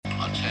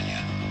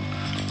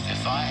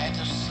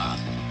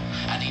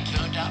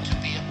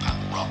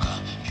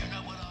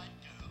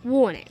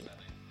Warning.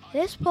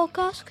 This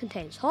podcast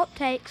contains hot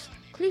takes,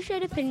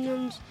 cliched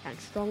opinions, and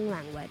strong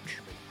language.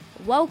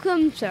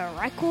 Welcome to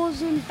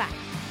Records and Bands.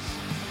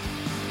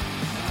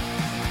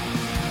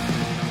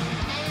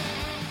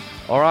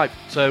 Alright,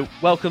 so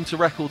welcome to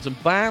Records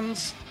and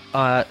Bands.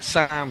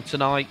 Sam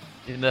tonight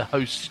in the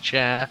host's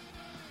chair.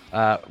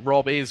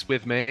 Rob is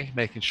with me,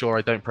 making sure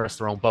I don't press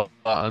the wrong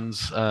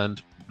buttons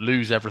and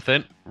lose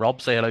everything.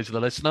 Rob, say hello to the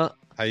listener.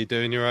 How you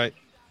doing? You right?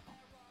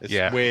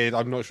 It's weird.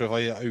 I'm not sure if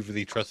I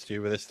overly trust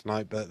you with this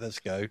tonight, but let's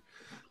go.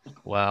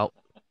 Well,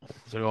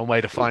 there's one way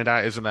to find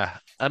out, isn't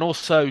there? And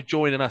also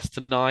joining us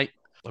tonight,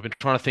 I've been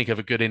trying to think of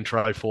a good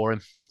intro for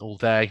him all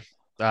day.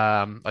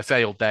 I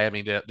say all day, I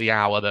mean the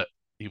hour that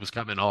he was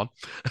coming on.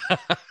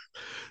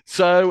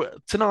 So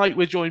tonight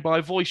we're joined by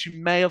a voice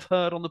you may have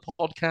heard on the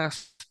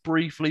podcast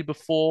briefly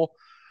before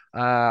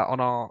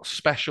on our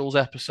specials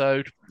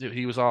episode.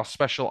 He was our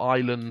special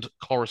island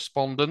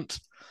correspondent.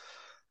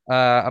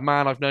 A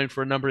man I've known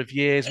for a number of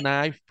years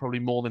now, probably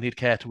more than he'd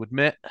care to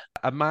admit.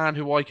 A man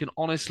who I can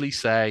honestly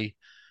say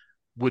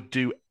would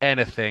do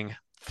anything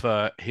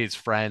for his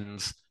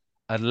friends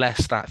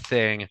unless that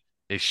thing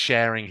is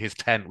sharing his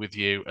tent with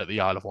you at the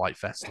Isle of Wight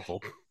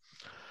Festival.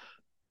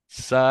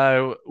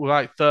 So,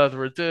 without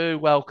further ado,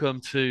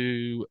 welcome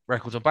to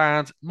Records and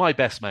Bands, my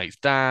best mate's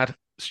dad,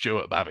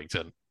 Stuart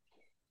Babington.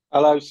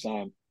 Hello,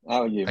 Sam.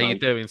 How are you, How mate? you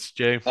doing,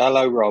 Stu?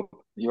 Hello, Rob.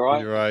 You all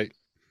right? You're right.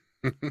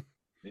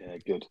 Yeah,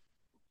 good.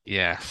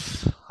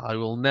 Yes, I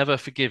will never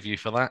forgive you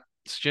for that,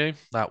 Stu.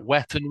 That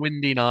wet and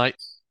windy night.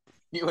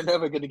 You were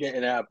never going to get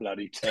in our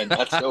bloody tent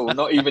at all,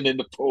 not even in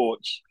the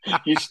porch.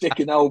 You stick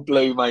an old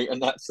blue, mate,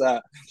 and that's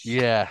that.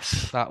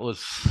 Yes, that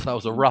was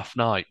a rough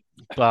night.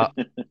 But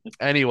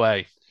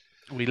anyway,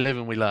 we live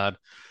and we learn.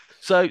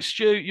 So,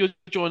 Stu, you're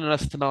joining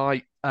us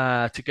tonight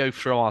to go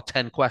through our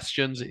 10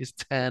 questions. It is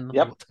 10.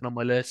 Yep. I've got 10 on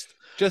my list.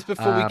 Just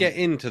before we get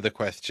into the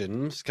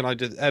questions, can I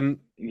just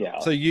Yeah.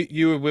 So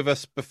you were with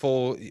us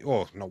before,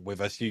 or not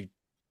with us? You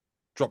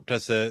dropped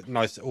us a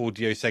nice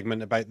audio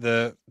segment about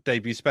the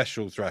debut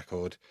specials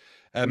record.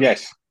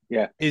 Yes.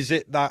 Yeah. Is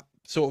it that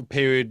sort of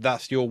period?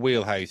 That's your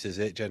wheelhouse, is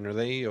it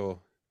generally, or?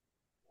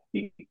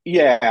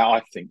 Yeah,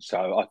 I think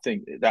so. I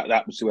think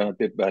that was when I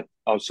did.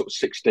 I was sort of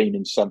 16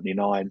 in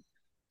 '79,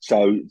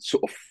 so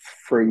sort of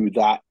through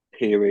that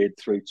period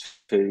through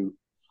to,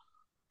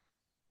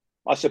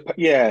 I suppose,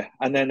 yeah,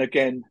 and then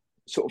again,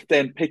 sort of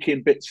then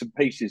picking bits and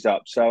pieces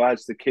up. So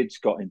as the kids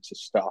got into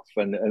stuff,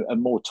 and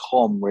more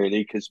Tom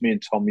really, because me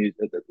and Tom used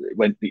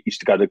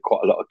to go to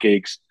quite a lot of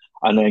gigs,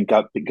 and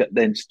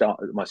then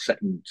started my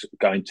second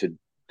going to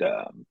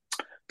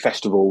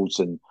festivals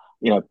and.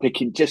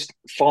 Picking, just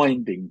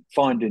finding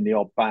the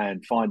odd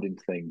band, finding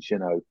things,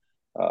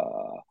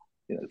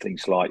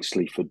 things like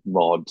Sleaford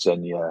Mods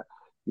and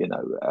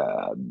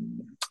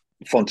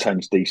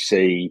Fontaine's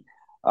DC.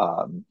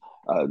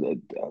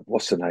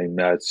 What's the name?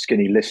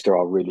 Skinny Lister,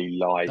 I really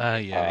like.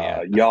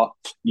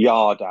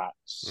 Yard Acts,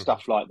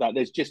 stuff like that.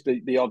 There's just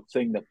the odd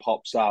thing that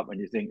pops up, and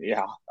you think,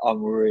 yeah,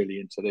 I'm really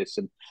into this.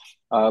 And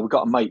we've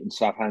got a mate in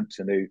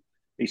Southampton who.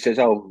 He says,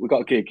 "Oh, we've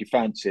got a gig. You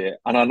fancy it?"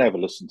 And I never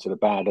listen to the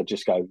band. I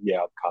just go,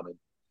 "Yeah, I'm coming."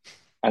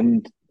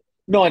 And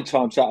 9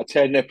 times out of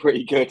 10, they're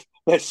pretty good.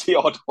 There's the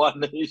odd one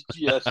that is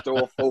just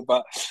awful,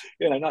 but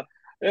no.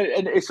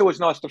 And it's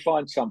always nice to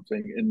find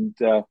something, and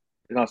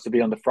nice to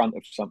be on the front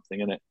of something,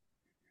 isn't it?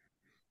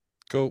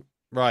 Cool.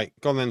 Right,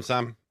 go on then,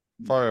 Sam.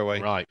 Fire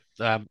away. Right.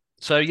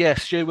 So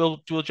yes, Stu,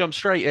 we'll jump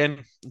straight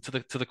into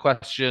the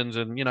questions,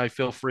 and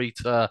feel free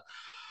to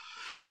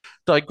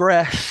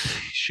digress,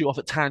 shoot off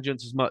at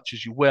tangents as much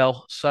as you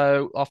will.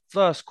 So our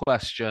first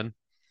question,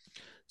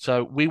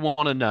 so we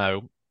want to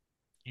know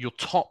your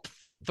top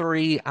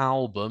 3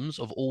 albums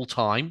of all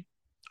time,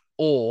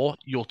 or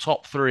your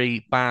top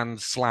 3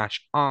 bands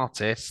 /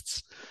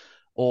 artists,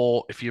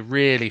 or if you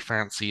really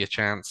fancy your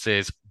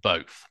chances,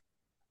 both.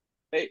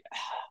 I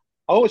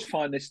always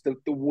find this the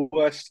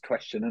worst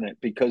question, isn't it?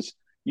 Because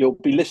you'll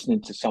be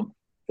listening to something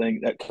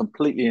that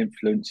completely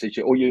influences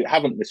you, or you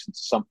haven't listened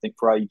to something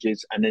for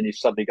ages, and then you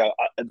suddenly go,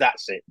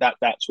 "That's it.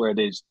 That's where it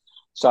is."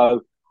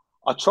 So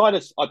I try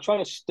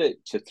to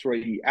stick to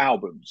 3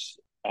 albums,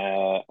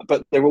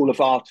 but they're all of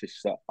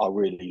artists that I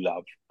really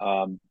love.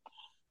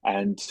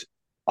 And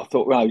I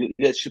thought, right,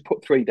 let's just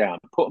put 3 down,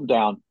 put them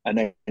down, and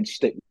then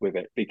stick with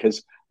it,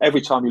 because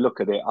every time you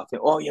look at it, I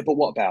think, "Oh yeah, but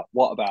what about?"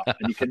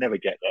 And you can never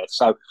get there.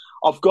 So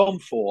I've gone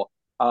for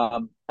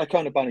Echo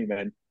and the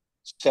Bunnymen,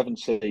 7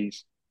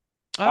 Seas.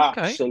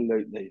 Okay.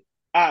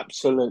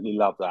 Absolutely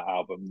love that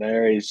album.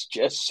 There is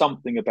just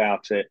something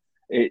about it.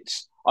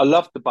 I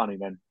love the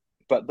Bunnymen,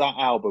 but that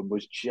album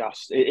was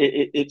just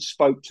it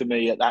spoke to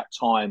me at that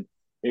time.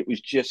 It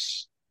was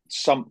just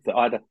something.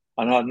 I had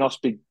a nice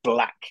big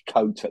black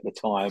coat at the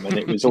time, and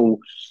it was all.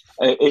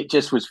 It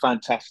just was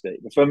fantastic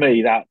for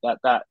me. That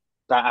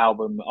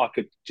album, I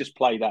could just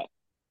play that,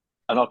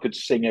 and I could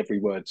sing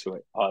every word to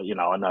it. I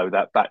know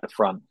that back to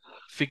front.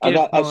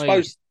 I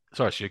suppose.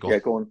 Sorry, Stu, go on. on.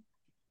 Yeah, go on.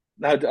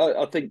 No,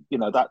 I think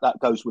that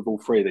goes with all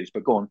 3 of these.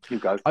 But go on, you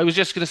go. I was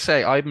just going to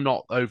say I'm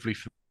not overly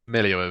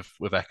familiar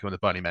with Echo and the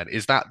Bunnymen.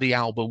 Is that the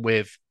album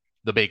with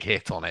the big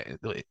hit on it?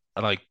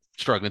 And I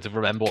struggling to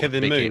remember what the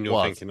Killing big Moon hit you're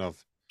was. thinking of.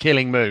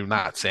 Killing Moon,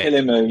 that's it.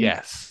 Killing Moon.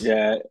 Yes.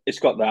 Yeah, it's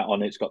got that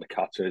on it. It's got the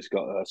cutter. It's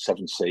got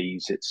Seven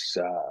Seas. It's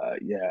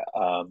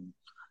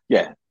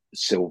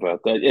Silver.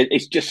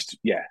 It's just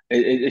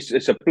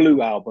it's a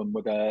blue album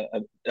with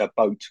a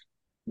boat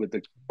with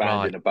the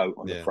band in a boat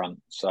on the front.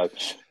 So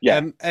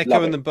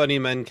Echo and the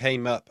Bunnymen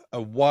came up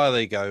a while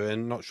ago,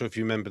 and not sure if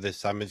you remember this,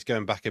 Sam. It's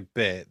going back a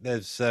bit.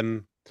 There's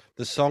the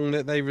song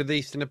that they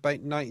released in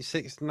about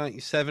 96,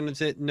 97.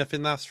 Is it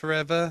Nothing Lasts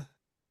Forever?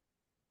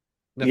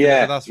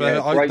 Great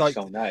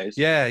song that is.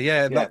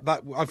 Yeah.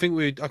 That I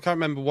think I can't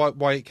remember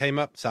why it came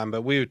up, Sam,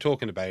 but we were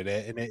talking about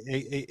it, and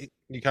it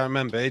you can't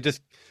remember.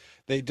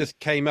 It just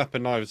came up,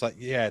 and I was like,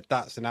 yeah,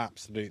 that's an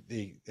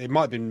absolutely. It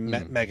might have been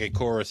mega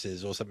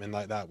choruses or something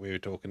like that we were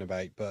talking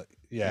about, but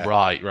yeah,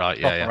 right,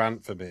 proper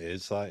anthem it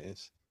is. Like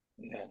it's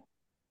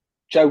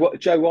Jo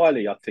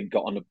Wiley, I think,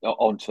 got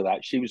onto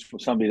that. She was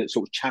somebody that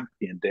sort of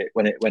championed it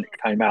when it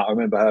came out. I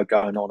remember her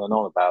going on and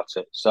on about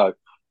it. So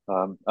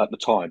at the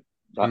time,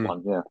 that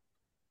one, yeah.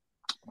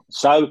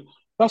 So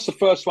that's the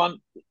first one.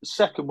 The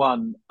second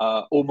one,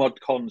 All Mod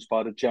Cons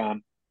by the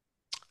Jam.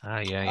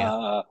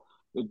 The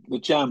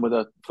Jam were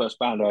the first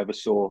band I ever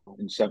saw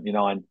in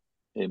 '79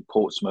 in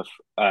Portsmouth,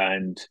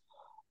 and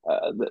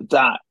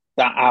that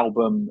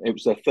album, it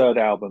was their third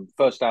album,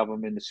 first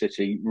album in the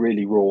city,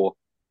 really raw,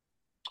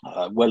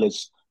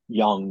 Weller's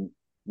young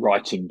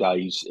writing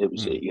days. It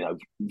was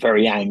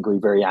very angry,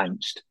 very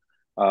angst.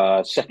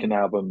 Second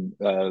album,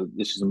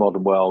 This Is the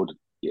Modern World,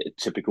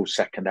 typical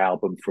second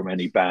album from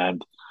any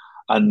band.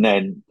 And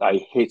then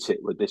they hit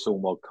it with this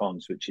All Mod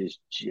Cons, which is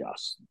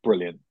just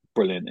brilliant.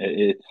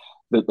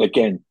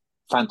 Again,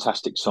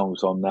 fantastic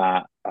songs on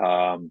that.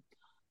 And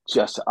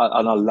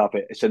I love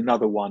it. It's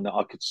another one that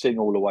I could sing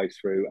all the way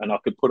through, and I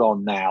could put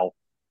on now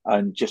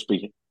and just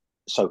be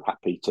so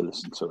happy to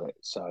listen to it.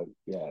 So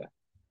yeah,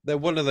 they're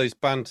one of those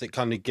bands that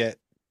kind of get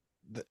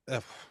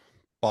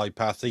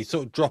bypass. They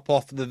sort of drop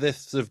off the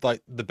lists of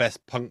like the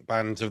best punk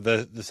bands of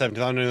the 70s.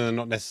 I know they're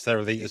not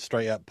necessarily a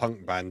straight up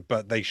punk band,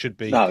 but they should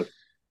be. No.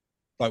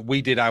 Like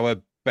we did our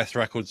best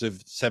records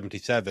of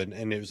 '77,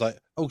 and it was like,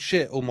 oh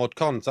shit, All Mod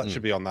Cons, that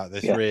should be on that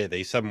list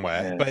really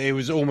somewhere. Yeah. But it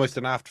was almost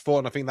an afterthought,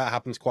 and I think that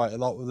happens quite a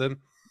lot with them.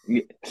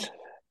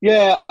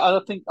 Yeah, and I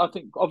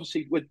think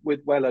obviously with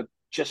Weller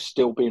just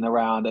still being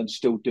around and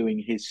still doing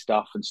his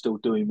stuff and still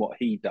doing what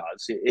he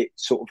does,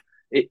 it's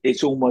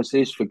almost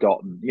is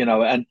forgotten,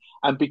 and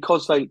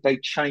because they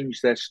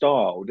changed their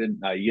style, didn't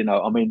they?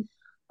 I mean,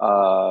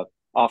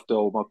 after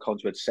All Mod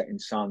Cons, we had Setting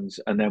Suns,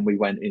 and then we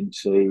went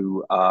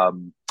into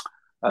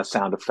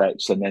Sound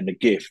Effects, and then The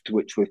Gift,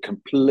 which were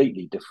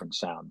completely different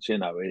sounds. He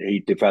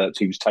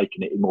was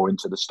taking it more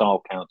into the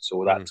Style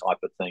Council, that type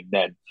of thing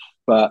then.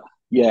 But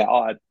yeah,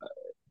 I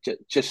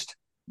just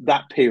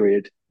that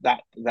period,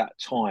 that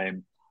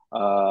time,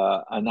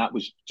 and that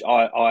was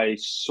I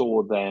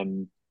saw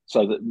them.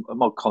 So that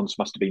Mod Cons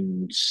must have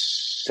been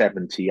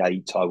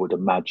 78, I would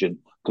imagine,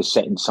 because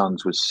Setting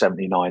Suns was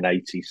 79,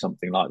 80,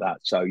 something like that.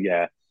 So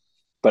yeah,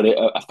 but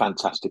a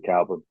fantastic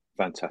album.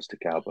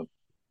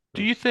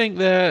 Do you think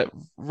their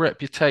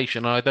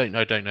reputation? I don't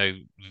know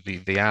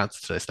the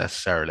answer to this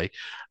necessarily,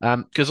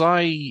 because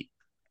I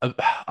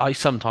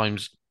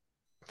sometimes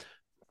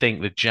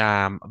think the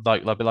Jam,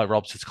 like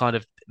Rob says, kind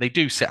of they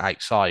do sit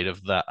outside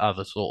of that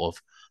other sort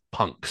of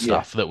punk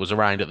stuff that was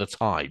around at the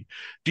time.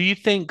 Do you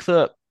think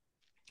that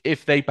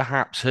if they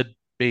perhaps had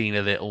been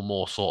a little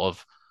more sort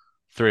of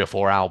 3 or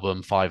 4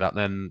 album, 5 out,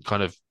 then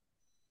kind of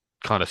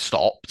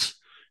stopped,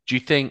 do you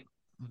think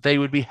they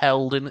would be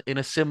held in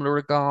a similar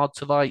regard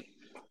to like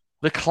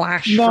the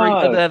Clash?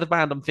 No. They're the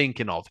band I'm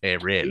thinking of here,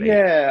 really.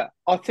 Yeah,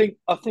 I think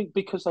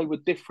because they were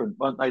different,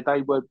 weren't they?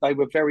 They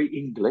were very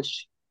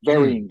English,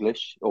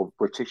 English or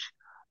British.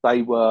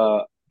 They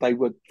were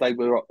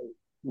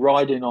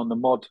riding on the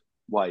mod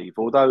wave,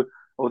 although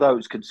it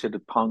was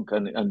considered punk,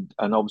 and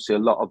obviously a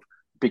lot of,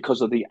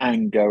 because of the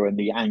anger and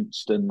the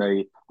angst and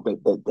the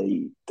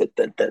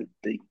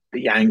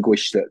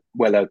anguish that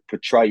Weller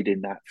portrayed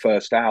in that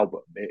first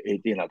album,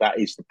 that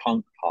is the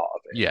punk part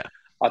of it. Yeah.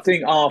 I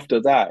think after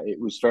that, it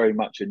was very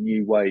much a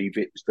new wave.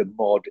 It was the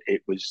mod.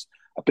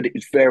 But it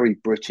was very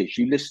British.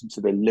 You listen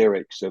to the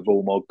lyrics of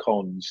All Mod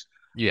Cons,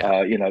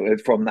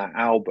 from that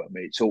album.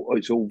 It's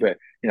all very,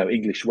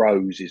 English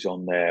Rose is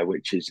on there,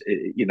 which is,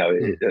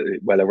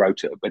 Weller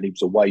wrote it when he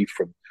was away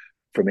from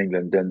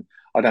England, and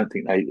I don't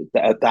think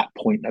at that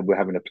point they were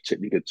having a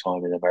particularly good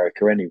time in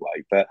America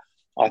anyway. But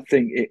I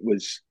think it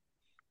was,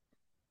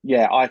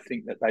 I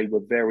think that they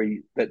were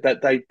very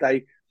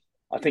they.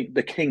 I think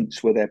the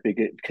Kinks were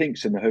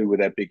Kinks and the Who were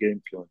their big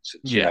influences.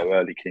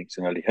 Early Kinks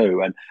and early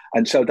Who, and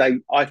so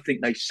I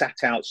think they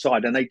sat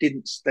outside, and they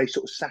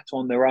sort of sat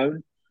on their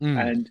own,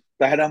 and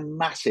they had a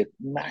massive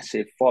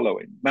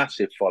following,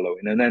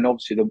 and then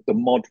obviously the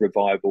mod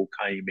revival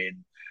came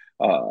in.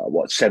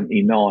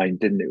 79,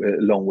 didn't it?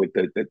 Along with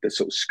the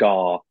sort of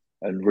Scar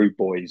and Rude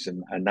Boys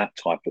and that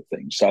type of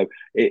thing. So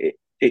it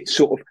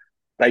sort of,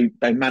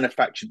 they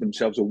manufactured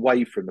themselves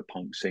away from the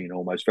punk scene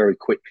almost very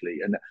quickly,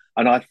 and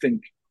I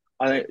think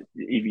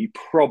he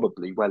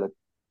probably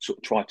sort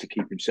of tried to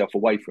keep himself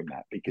away from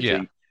that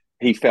because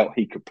he felt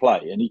he could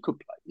play, and he could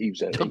play. He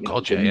was a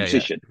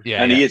musician,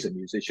 and he is a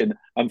musician.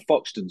 And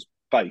Foxton's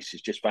bass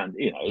is just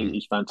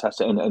he's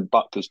fantastic, and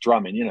Butler's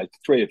drumming. The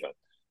three of them,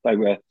 they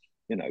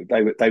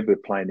were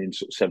playing in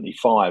sort of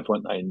 75,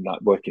 weren't they? In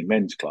like working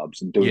men's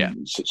clubs and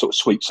doing sort of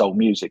sweet soul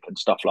music and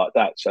stuff like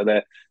that. So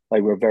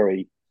they were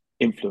very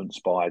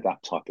influenced by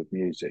that type of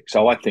music.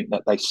 So I think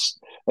that they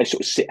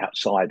sort of sit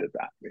outside of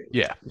that,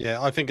 really.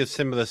 Yeah. I think a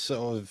similar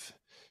sort of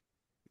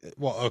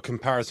a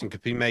comparison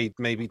could be made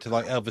maybe to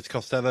like Elvis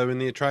Costello in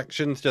the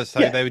Attractions, just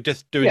how they were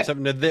just doing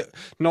something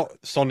not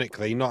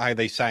sonically, not how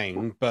they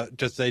sang, but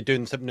just they're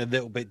doing something a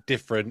little bit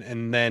different.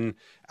 And then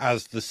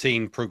as the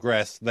scene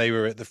progressed, they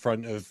were at the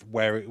front of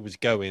where it was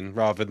going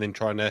rather than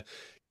trying to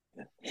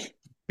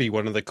be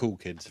one of the cool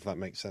kids, if that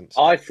makes sense.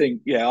 I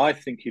think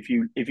if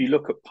you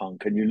look at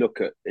punk and you look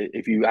at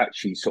if you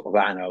actually sort of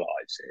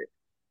analyze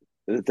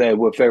it, there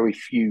were very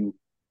few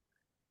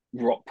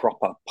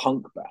proper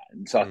punk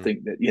bands. I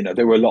think that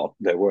there were a lot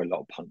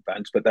of punk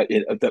bands, but that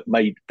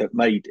made it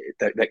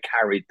that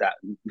carried that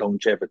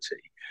longevity.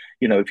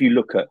 If you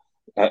look at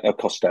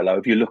Costello,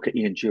 if you look at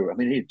Ian Dury,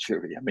 Ian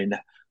Dury,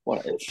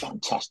 what a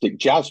fantastic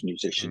jazz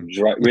musicians,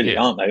 right? Really,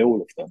 aren't they?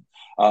 All of them.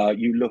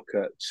 You look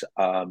at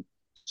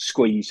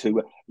Squeeze, who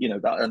were, I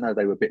know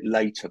they were a bit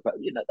later, but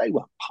they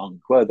weren't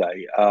punk, were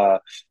they?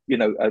 The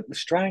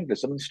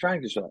Stranglers. The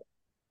Stranglers were.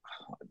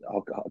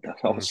 Oh God,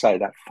 I'll say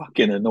that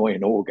fucking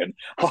annoying organ.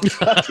 I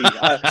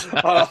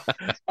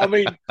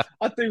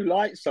do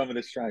like some of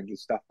the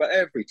Stranglers stuff, but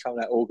every time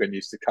that organ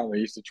used to come, it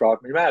used to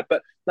drive me mad.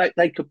 But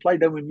they could play.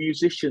 They were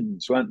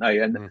musicians, weren't they?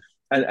 And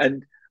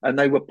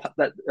they were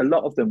a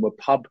lot of them were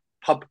pub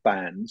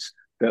bands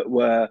that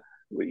were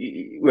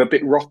a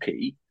bit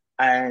rocky,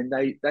 and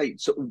they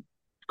sort of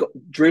got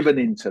driven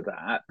into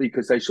that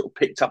because they sort of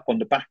picked up on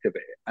the back of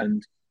it.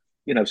 And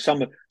some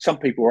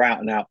people were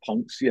out and out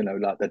punks,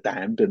 like the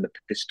Damned and the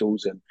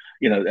Pistols, and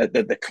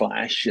the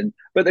Clash,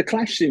 but the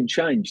Clash soon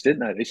changed,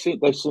 didn't they? They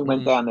soon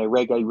went down their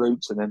reggae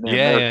roots and then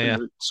their American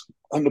roots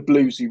and the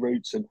bluesy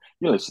roots, and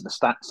listen to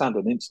Stand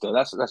and Insta.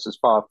 That's as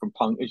far from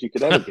punk as you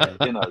could ever get,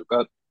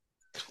 But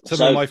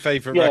some of my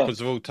favourite records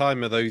of all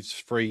time are those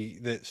three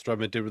that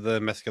Strummer did with the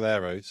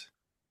Mescaleros.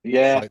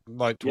 Yeah,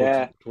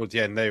 towards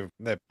the end, they're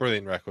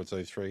brilliant records.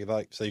 Those three,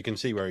 so you can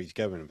see where he's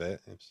going a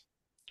bit.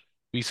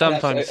 We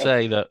sometimes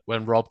say that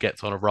when Rob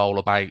gets on a roll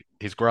about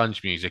his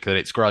grunge music, that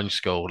it's grunge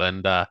school,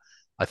 and I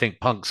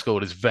think punk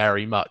school is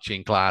very much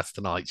in class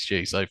tonight,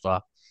 Stu, so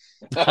far.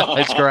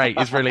 It's great.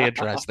 It's really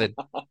interesting.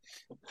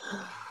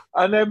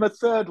 And then my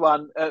third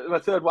one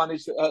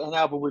is an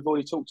album we've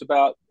already talked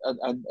about,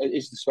 and it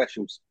is the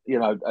Specials.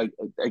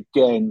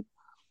 Again,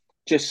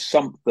 just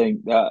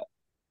something that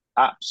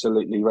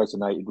absolutely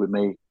resonated with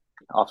me.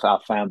 I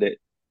found it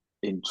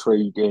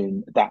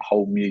intriguing, that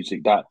whole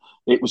music, that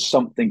it was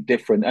something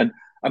different,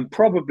 and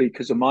probably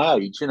because of my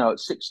age, at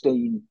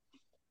 16,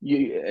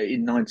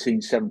 in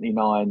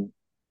 1979,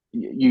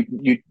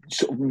 you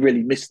sort of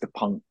really missed the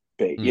punk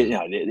bit. You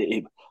didn't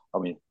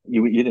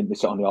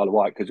miss it on the Isle of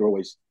Wight because you're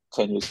always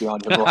 10 years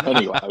behind everyone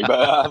anyway.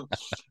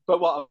 But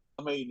what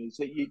I mean is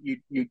that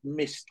you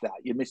missed that.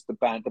 You missed the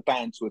band. The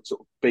bands were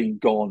sort of being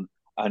gone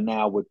and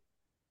now were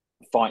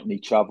fighting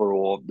each other,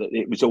 or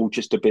it was all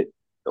just a bit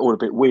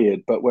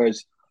weird. But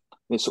whereas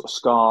the sort of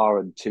ska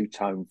and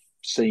two-tone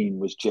scene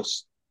was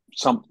just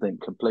something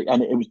complete,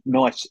 and it was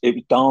nice. It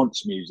was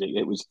dance music.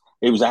 It was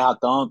our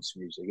dance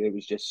music. It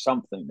was just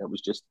something that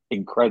was just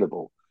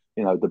incredible.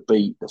 The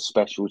beat, the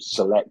Specials,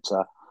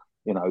 Selector,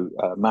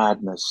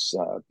 Madness,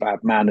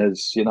 Bad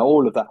Manners.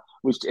 All of that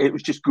it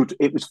was just good.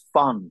 It was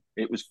fun.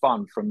 It was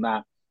fun from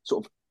that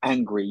sort of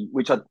angry.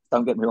 Which I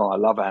don't get me wrong.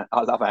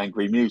 I love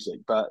angry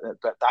music, but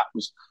that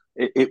was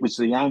it was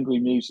the angry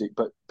music,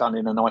 but done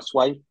in a nice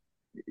way.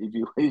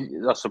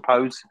 I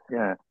suppose,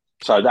 yeah.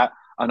 So that,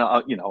 and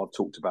I've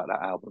talked about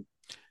that album.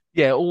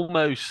 Yeah,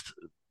 almost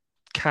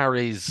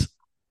carries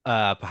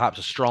perhaps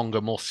a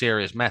stronger, more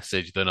serious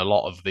message than a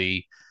lot of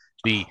the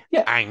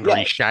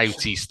angry,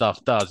 shouty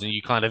stuff does, and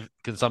you kind of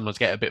can sometimes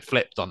get a bit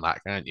flipped on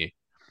that, can't you?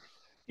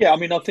 Yeah,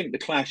 I think the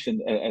Clash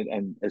and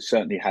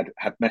certainly had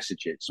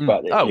messages,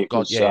 but with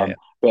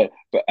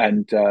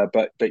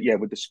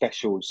the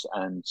Specials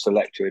and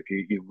Selector, if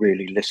you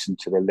really listen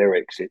to the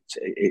lyrics,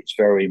 it's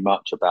very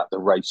much about the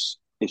race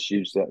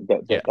issues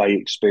that they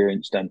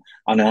experienced and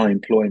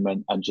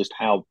unemployment, and just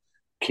how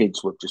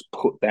kids were just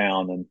put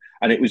down,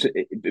 and it was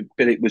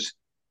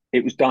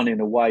done in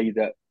a way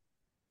that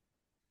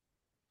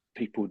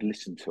people would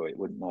listen to it,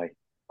 wouldn't they?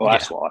 Well,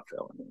 that's what I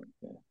felt. Anyway.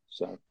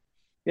 So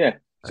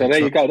So there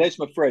you go. There's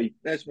my three.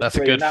 That's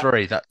a good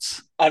three.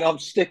 And I'm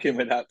sticking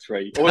with that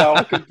three. Although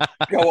I could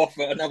go off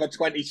at another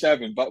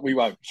 27, but we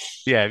won't.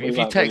 Yeah, if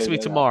you text me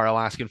tomorrow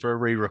asking for a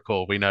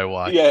re-record, we know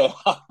why. Yeah,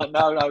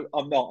 no,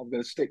 I'm not. I'm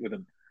going to stick with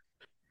them.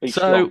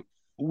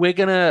 We're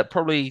going to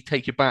probably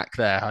take you back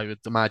there, I would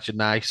imagine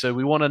now. So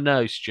we want to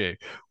know, Stu,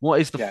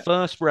 what is the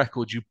first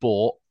record you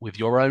bought with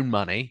your own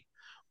money?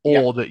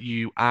 or that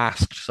you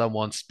asked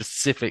someone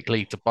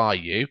specifically to buy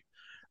you.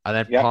 And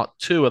then Yeah. part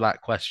two of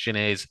that question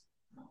is,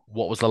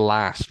 what was the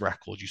last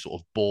record you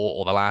sort of bought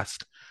or the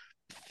last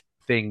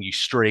thing you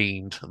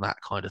streamed and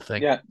that kind of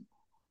thing? Yeah.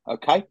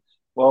 Okay.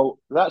 Well,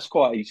 that's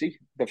quite easy.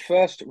 The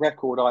first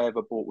record I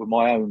ever bought with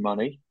my own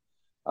money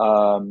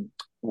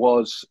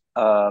was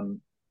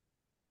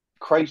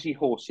Crazy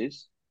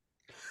Horses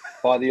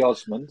by the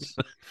Osmonds.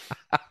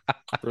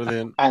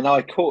 Brilliant. And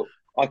I caught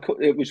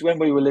it was when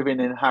we were living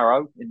in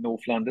Harrow in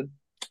North London,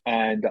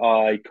 and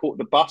I caught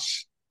the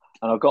bus,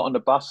 and I got on the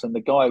bus, and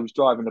the guy who was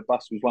driving the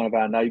bus was one of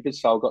our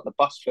neighbours, so I got the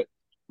bus for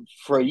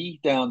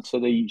free down to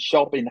the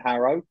shop in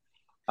Harrow,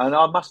 and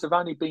I must have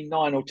only been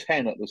 9 or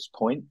 10 at this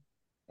point.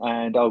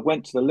 And I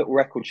went to the little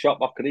record shop.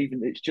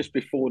 It's just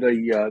before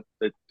the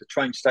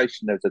train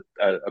station. There's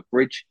a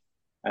bridge,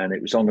 and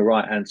it was on the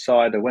right hand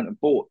side. I went and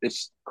bought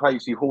this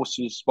Crazy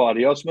Horses by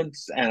the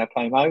Osmonds, and I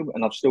came home,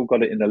 and I've still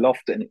got it in the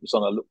loft, and it was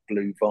on a little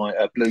blue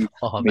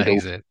middle.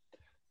 Amazing.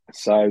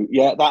 So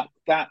yeah,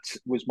 that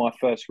was my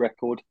first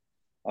record.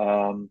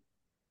 And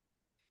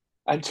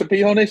to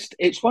be honest,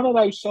 it's one of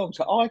those songs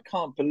that I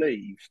can't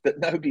believe that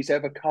nobody's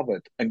ever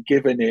covered and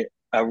given it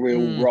a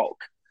real rock,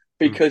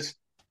 because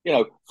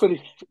if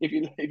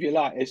you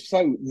like, it's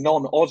so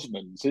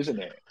non-Osmonds, isn't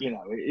it?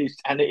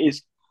 It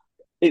is.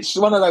 It's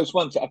one of those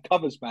ones that a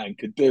covers band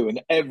could do, and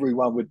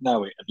everyone would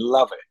know it and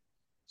love it.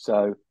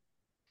 So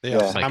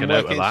yeah. Make I'm a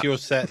note working of that. into your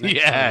set.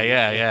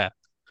 Yeah.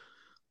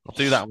 I'll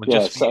do that one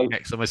just for you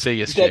next time I see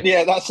you.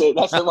 Yeah, that's it.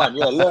 That's the one.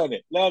 Yeah, learn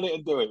it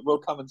and do it. We'll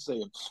come and see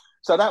them.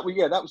 So that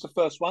was the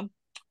first one.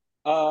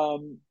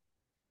 The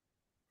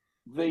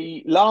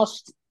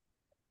last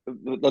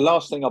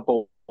thing I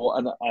bought,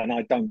 and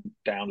I don't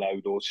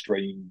download or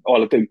stream.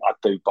 Well, I do,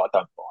 but I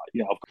don't buy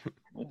it.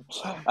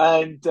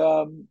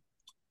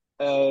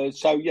 And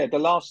so yeah, the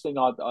last thing,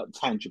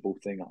 tangible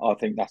thing, I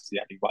think that's the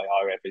only way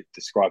I ever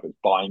describe it,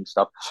 buying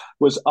stuff,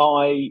 was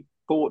I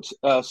bought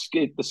the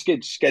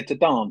Skids Scared to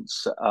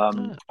Dance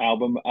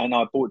album, and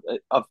I've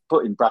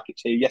put in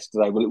brackets here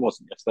yesterday. Well, it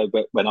wasn't yesterday,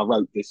 but when I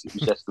wrote this, it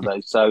was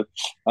yesterday. So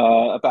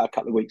about a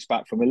couple of weeks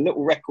back, from a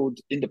little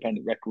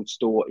independent record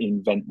store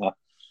in Ventnor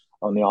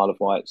on the Isle of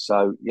Wight.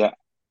 So yeah,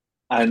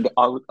 and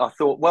I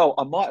thought, well,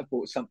 I might have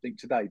bought something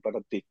today, but I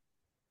didn't.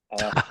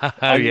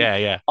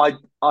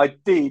 I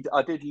did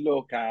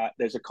look at,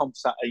 there's a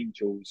Concert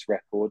Angels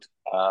record,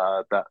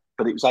 but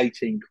it was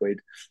 18 quid,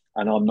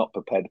 and I'm not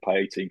prepared to pay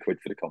 18 quid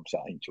for the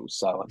Concert Angels,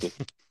 so I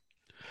didn't.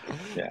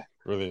 Yeah.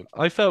 Brilliant.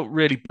 I felt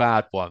really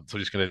bad once. I'm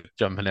just going to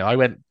jump in here. I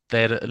went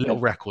there, a little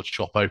record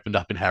shop opened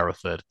up in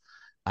Hereford,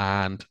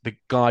 and the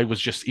guy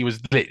was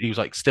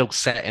like still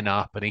setting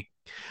up, and he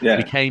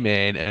came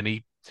in and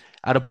he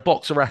had a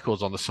box of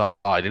records on the side,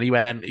 and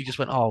he just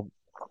went, oh,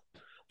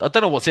 I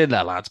don't know what's in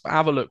there, lads, but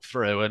have a look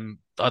through, and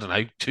I don't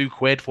know, 2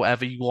 quid,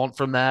 whatever you want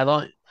from there.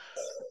 Like,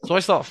 so I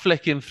start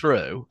flicking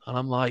through, and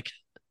I'm like,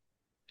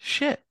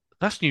 shit,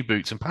 that's new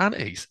boots and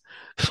panties.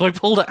 So I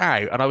pulled it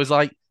out, and I was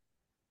like,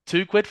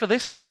 2 quid for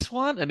this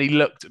one? And he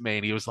looked at me,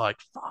 and he was like,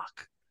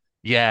 fuck,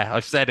 yeah,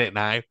 I've said it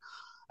now.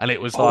 And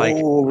it was like,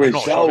 I'm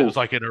not sure if it was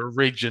like an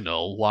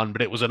original one,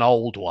 but it was an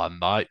old one,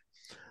 like.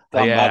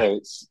 Doesn't matter.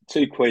 It's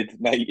 2 quid,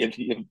 mate.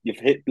 You've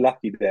hit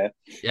lucky there.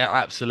 Yeah,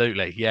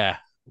 absolutely. Yeah.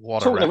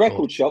 What Talking a record. of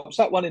record shops,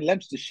 that one in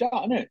Leominster shut,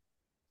 isn't it?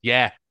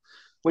 Yeah.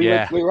 We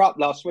were up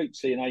last week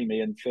seeing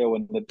Amy and Phil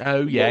and the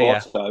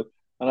Otto,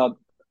 and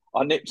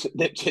I nipped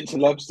into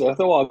Leominster. I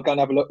thought, I'll go and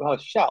have a look. Oh,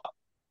 shut.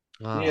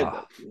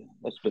 Yeah,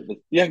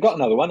 you ain't got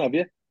another one, have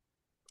you?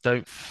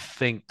 Don't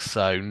think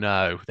so.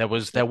 No, there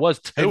was 2.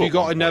 Have you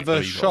got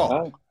another shop?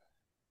 No.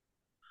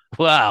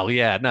 Well,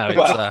 yeah, no,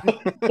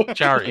 it's a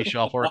charity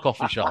shop or a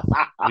coffee shop.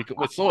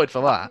 We're sorted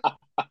for that.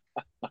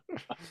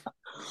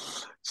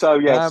 So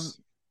yes,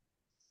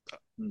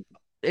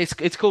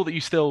 it's cool that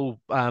you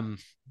still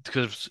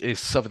because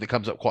it's something that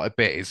comes up quite a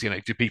bit. Is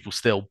do people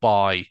still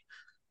buy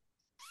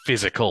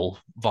physical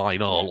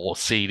vinyl or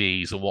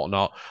CDs or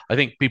whatnot? I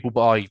think people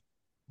buy,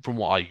 from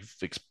what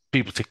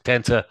people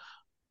tend to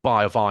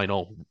buy a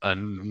vinyl,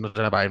 and I don't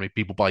know about how many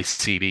people buy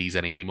CDs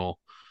anymore.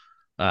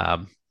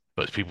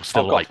 But people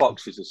still I've got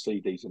boxes of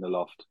CDs in the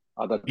loft.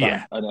 I don't,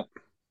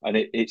 and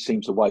it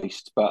seems a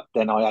waste. But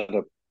then I had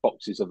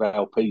boxes of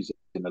LPs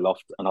in the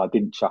loft, and I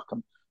didn't chuck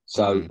them.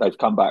 So they've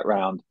come back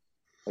round,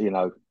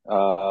 But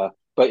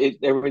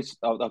there is.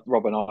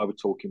 Rob and I were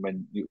talking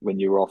when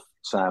you were off,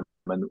 Sam,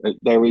 and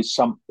there is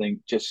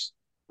something just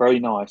very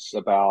nice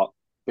about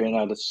being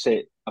able to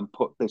sit and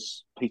put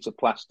this piece of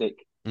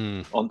plastic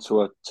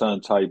onto a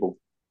turntable.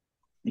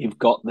 You've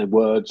got the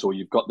words, or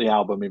you've got the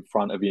album in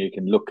front of you. You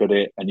can look at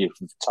it, and you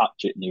can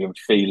touch it, and you can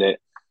feel it,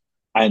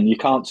 and you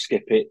can't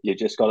skip it. You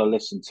just got to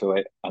listen to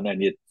it, and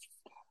then you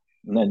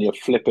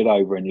flip it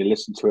over and you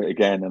listen to it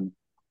again, and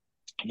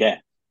yeah,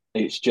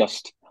 it's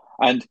just.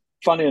 And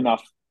funny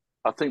enough,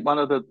 I think one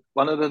of the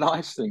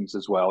nice things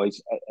as well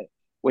is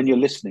when you're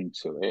listening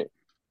to it,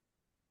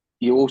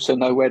 you also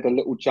know where the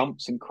little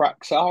jumps and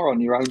cracks are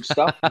on your own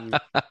stuff.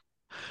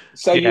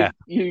 So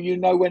you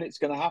know when it's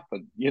going to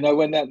happen. You know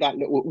when that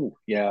little,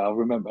 I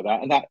remember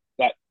that, and that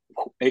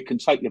it can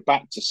take you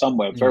back to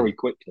somewhere very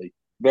quickly,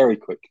 very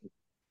quickly.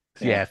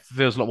 Yeah, it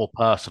feels a lot more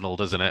personal,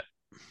 doesn't it?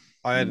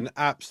 I had an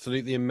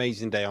absolutely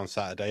amazing day on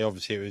Saturday.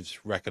 Obviously, it was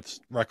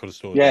record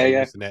store Yeah, day, yeah.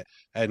 wasn't it?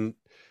 And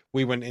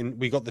we went in.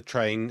 We got the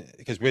train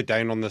because we're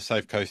down on the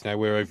south coast now.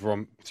 We're over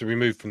on, so we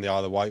moved from the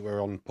Isle of Wight.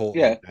 We're on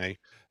Portland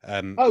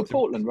now. Oh, so,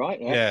 Portland,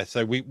 right? Yeah. yeah.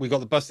 So we got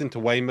the bus into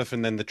Weymouth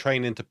and then the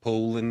train into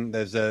Poole. And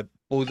there's a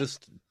boiler. Is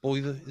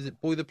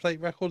it Boiler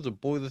Plate Records or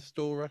Boiler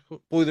Store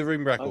Record? Boiler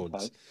Room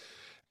Records. Okay.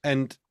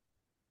 And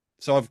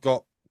so I've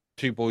got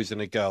two boys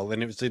and a girl,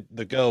 and it was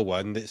the girl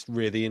one that's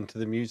really into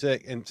the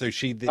music, and so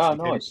she. Oh,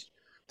 nice.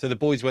 So the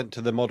boys went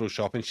to the model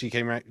shop, and she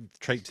came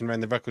traipsing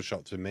around the record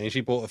shops with me, and she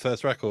bought her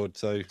first record.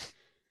 So,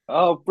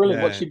 oh, brilliant!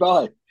 Yeah. What'd she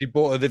buy? She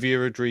bought Olivia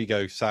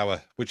Rodrigo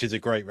 "Sour," which is a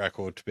great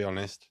record, to be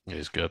honest. It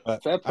is good.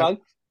 Fair play.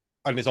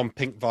 And it's on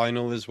pink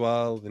vinyl as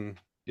well, and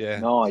yeah,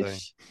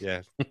 nice. So,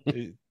 yeah,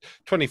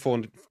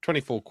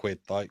 24 quid,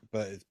 like,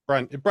 but it's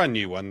brand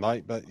new one,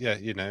 like, but yeah,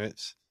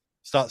 it's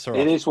starts her off.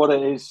 It is what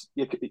it is.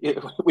 You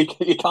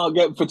can't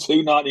get them for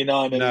 $2.99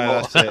 anymore.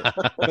 No, that's it.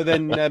 But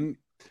then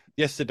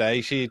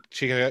yesterday she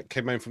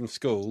came home from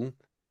school,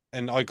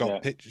 and I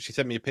got she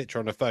sent me a picture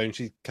on her phone.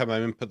 She come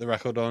home and put the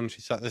record on.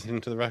 She sat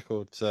listening to the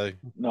record. So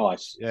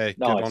nice. Yeah, nice.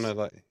 Good on her.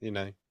 Like,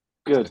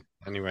 Good. So,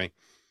 anyway.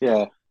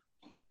 Yeah.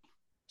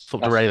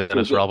 Stop derailing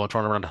us, Rob. I'm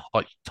trying to run a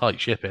tight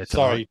ship here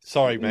tonight.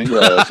 Sorry, mate.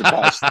 Yeah, it's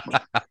about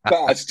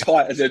as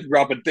tight as a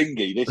rubber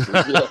dinghy. This is.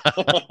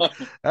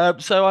 Yeah.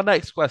 So our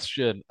next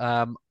question.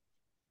 Tell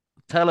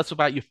us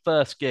about your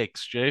first gig,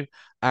 Stu,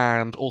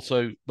 and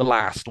also the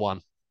last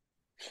one.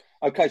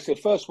 Okay, so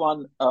the first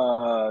one,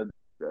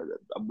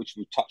 which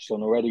we touched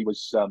on already,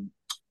 was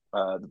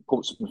the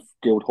Portsmouth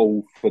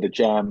Guildhall for the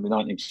Jam in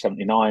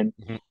 1979,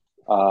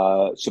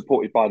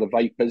 supported by the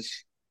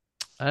Vapors.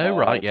 Oh,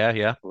 right,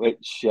 yeah.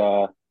 Which,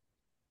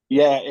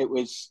 it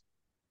was.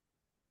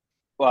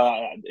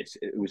 Well,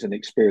 it was an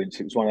experience.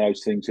 It was one of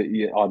those things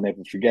that I'll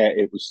never forget.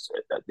 It was,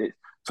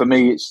 for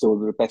me, it's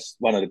still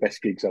one of the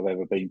best gigs I've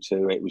ever been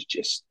to. It was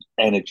just,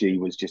 energy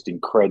was just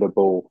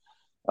incredible.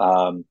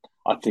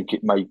 I think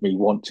it made me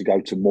want to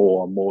go to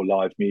more and more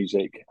live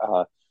music.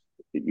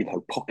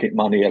 Pocket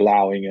money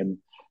allowing, and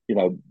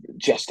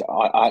just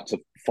I had to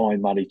find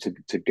money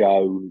to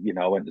go.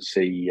 I went to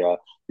see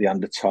the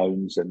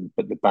Undertones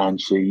but the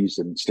Banshees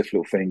and Stiff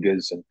Little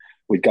Fingers, and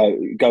we'd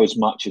go as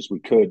much as we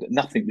could.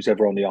 Nothing was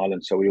ever on the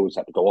island, so we always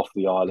had to go off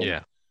the island.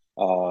 Yeah.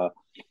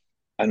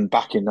 And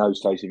back in those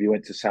days, if you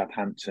went to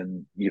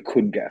Southampton, you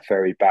couldn't get a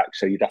ferry back,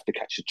 so you'd have to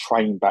catch a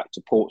train back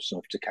to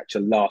Portsmouth to catch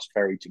a last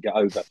ferry to get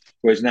over.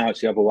 Whereas now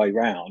it's the other way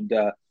round.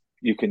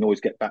 You can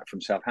always get back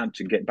from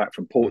Southampton. Getting back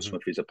from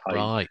Portsmouth is a pain.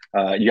 Right.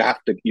 You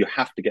have to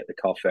get the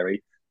car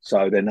ferry,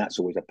 so then that's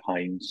always a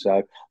pain.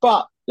 So,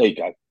 but there you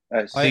go.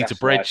 I need a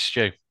bridge,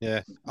 Stu.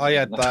 Yeah, I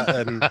had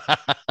that.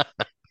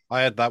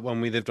 I had that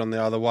when we lived on the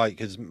Isle of Wight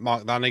because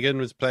Mark Lanigan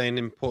was playing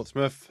in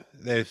Portsmouth.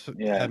 There's,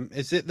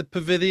 is it the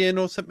Pavilion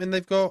or something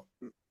they've got?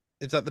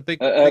 Is that the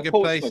bigger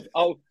place?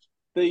 Oh,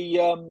 the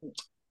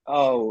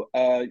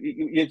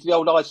the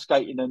old ice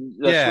skating and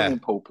the swimming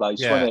pool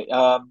place, wasn't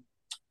it?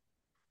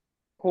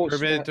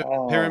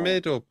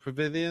 Pyramid or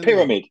Pavilion?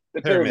 Pyramid.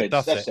 The Pyramid.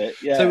 That's it.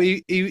 Yeah. So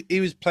he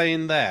was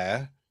playing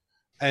there,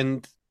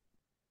 and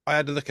I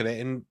had to look at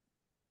it, and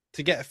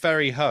to get a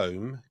ferry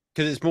home,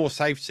 because it's more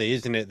South Sea,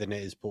 isn't it, than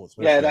it is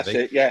Portsmouth? Yeah, that's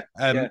it. Yeah.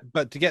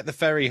 But to get the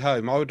ferry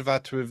home, I would have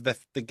had to have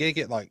left the gig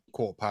at like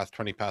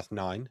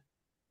 9:15.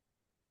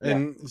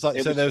 And it's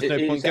like, so there was no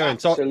point going.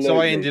 So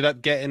I ended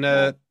up getting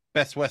a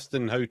Best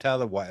Western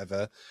hotel or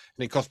whatever,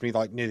 and it cost me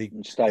like nearly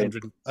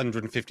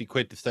 150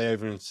 quid to stay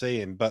over and see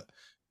him.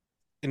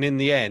 And in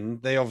the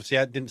end, they obviously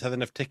didn't have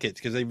enough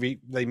tickets because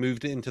they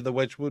moved it into the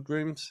Wedgwood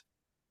rooms.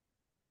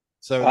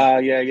 So So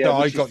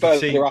I got to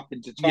see up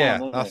into town. Yeah,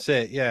 that's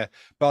it. Yeah,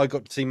 but I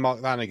got to see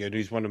Mark Lanigan,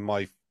 who's one of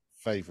my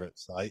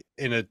favourites, like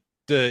in a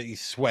dirty,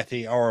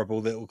 sweaty,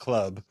 horrible little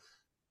club.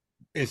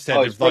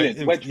 Instead of like,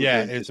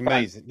 it's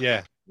amazing.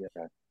 Yeah,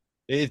 it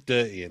is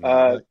dirty in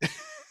there.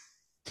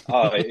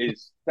 It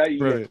is.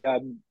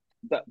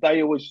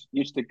 They always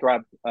used to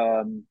grab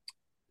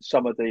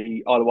some of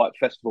the Isle of Wight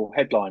Festival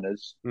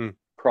headliners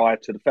prior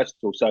to the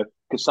festival. So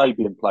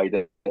Kasabian played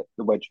at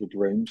the Wedgwood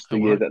Rooms the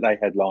year that they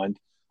headlined.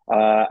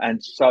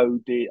 And so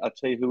I'll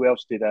tell you who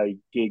else did a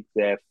gig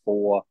there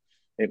for,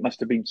 it must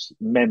have been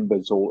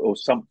members or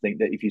something,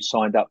 that if you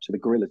signed up to the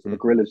Gorillas, and the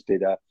Gorillas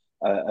did a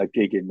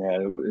gig in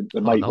there.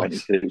 The mate went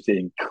into it. It was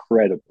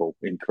incredible.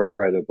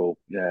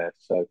 Yeah.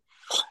 So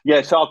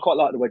I quite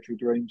like the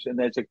Wedgwood Rooms, and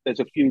there's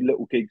a few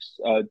little gig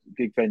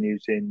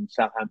venues in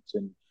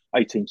Southampton.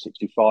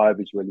 1865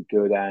 is really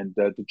good, and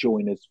the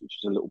Joiners, which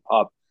is a little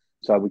pub.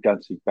 So we go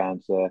and see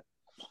bands there.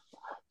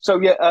 So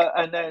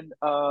and then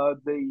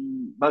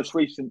the most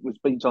recent was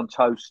Beans on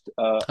Toast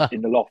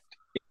in the Loft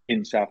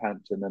in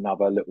Southampton,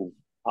 another little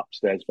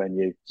upstairs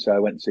venue. So I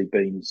went to see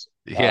Beans.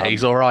 Yeah,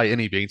 he's all right, isn't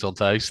he? Beans on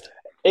Toast.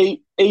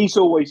 He's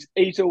always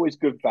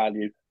good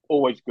value.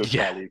 Always good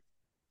value.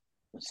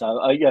 So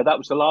that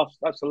was the last.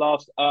 That's the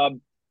last.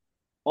 On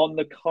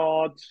the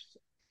cards,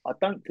 I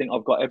don't think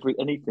I've got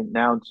anything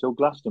now until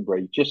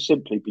Glastonbury, just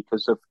simply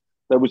because of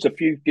there was a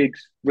few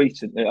gigs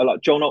recently.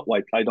 Like John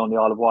Otway played on the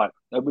Isle of Wight.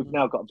 We've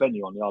now got a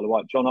venue on the Isle of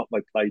Wight. John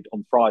Otway played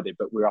on Friday,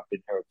 but we're up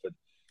in Hereford.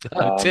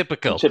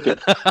 Typical.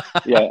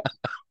 Yeah,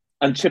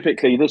 and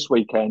typically this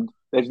weekend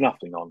there's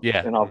nothing on.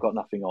 Yeah, and I've got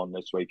nothing on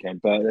this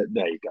weekend. But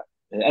there you go.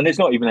 And there's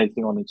not even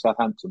anything on in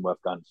Southampton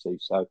worth going to see.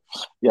 So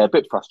yeah, a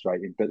bit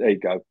frustrating, but there you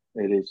go.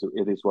 It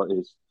is what it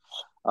is.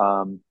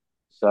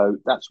 So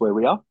that's where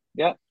we are.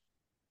 Yeah.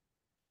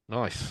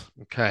 nice.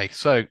 Okay,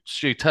 so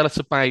Stu, tell us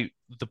about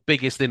the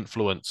biggest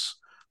influence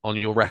on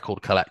your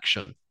record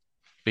collection,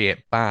 be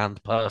it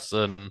band,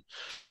 person,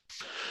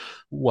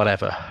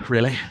 whatever,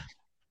 really.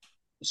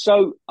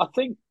 So I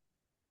think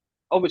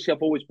obviously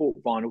I've always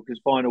bought vinyl because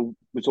vinyl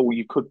was all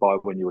you could buy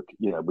when we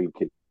were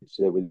kids.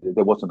 There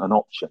wasn't an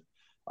option.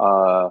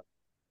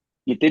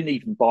 You didn't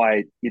even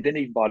buy the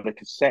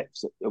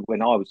cassettes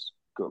when I was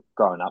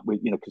growing up.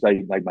 Because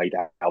they made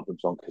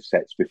albums on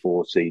cassettes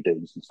before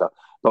CDs and stuff.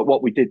 But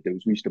what we did do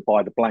is we used to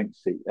buy the blank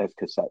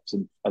cassettes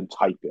and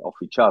tape it off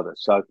each other.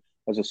 So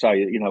as I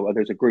say,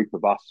 there's a group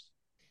of us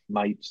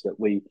mates that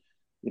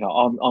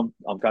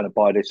I'm going to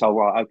buy this. Oh,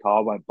 right, okay, I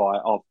won't buy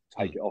it. I'll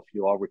take it off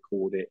you. I'll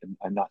record it,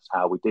 and that's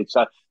how we did.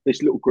 So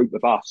this little group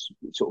of us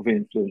sort of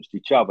influenced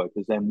each other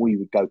because then we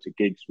would go to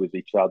gigs with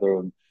each other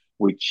and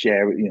we'd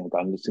share it. Go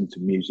and listen to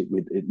music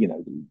with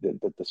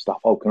the stuff.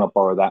 Oh, can I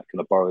borrow that? Can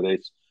I borrow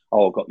this?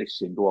 Oh, I've got this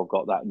single. I've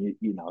got that, and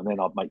and then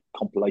I'd make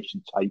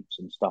compilation tapes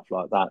and stuff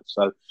like that.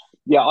 So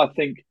yeah, I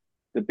think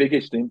the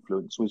biggest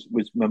influence was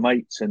my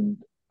mates and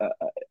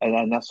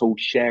that's all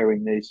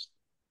sharing these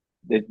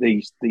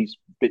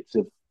bits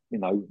of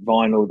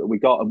vinyl that we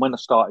got. And when I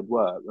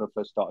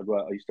first started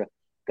work, I used to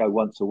go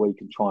once a week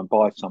and try and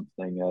buy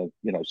something,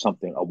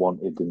 something I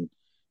wanted, and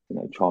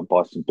try and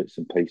buy some bits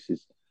and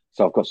pieces.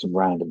 So I've got some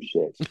random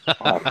shit.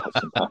 I've got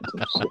some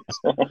random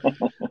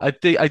shit.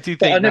 I do think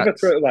but I never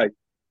threw it away.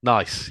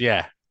 Nice,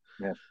 yeah.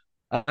 Yeah.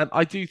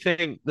 I do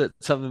think that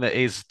something that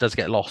does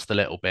get lost a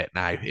little bit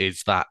now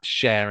is that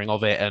sharing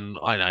of it. And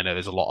I know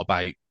there's a lot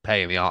about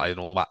paying the artist and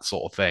all that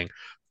sort of thing,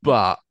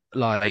 but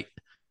like,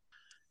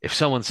 if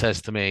someone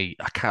says to me,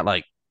 I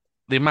can't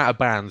the amount of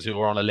bands who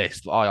are on a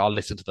list, I'll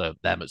listen to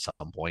them at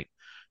some point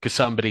because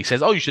somebody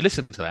says, "Oh, you should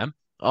listen to them."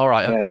 All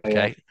right,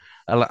 okay, yeah.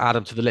 I'll add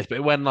them to the list.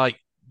 But when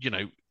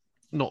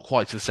not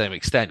quite to the same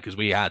extent because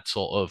we had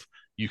sort of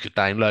you could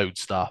download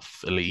stuff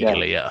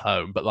illegally at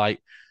home, but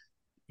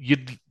you're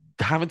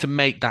having to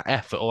make that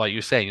effort, or like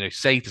you're saying,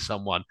 say to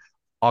someone,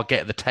 "I'll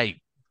get the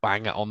tape,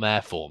 bang it on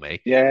there for me."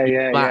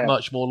 You're that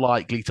much more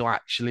likely to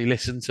actually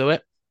listen to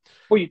it.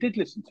 Well, you did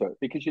listen to it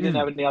because you didn't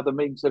have any other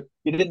means of.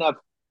 You didn't have,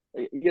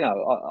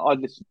 I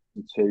listened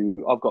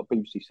to. I've got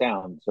BBC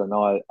Sounds, and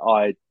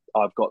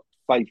I've got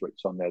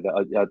favourites on there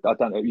that I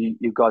don't know.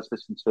 You guys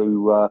listen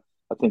to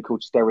a thing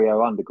called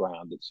Stereo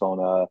Underground. It's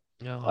on I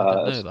didn't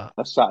know that.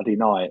 A Saturday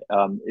night.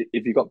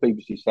 If you've got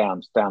BBC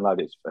Sounds, download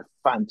it. It's a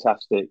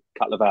fantastic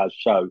couple of hours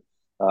show.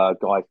 A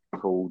guy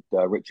called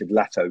Richard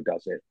Latto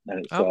does it,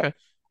 and it's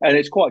and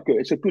it's quite good.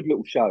 It's a good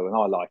little show, and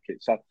I like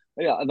it. So.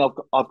 Yeah, and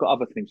I've got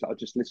other things that I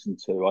just listen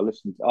to.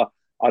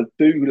 I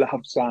do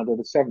love Sound of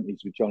the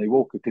 '70s with Johnny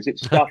Walker because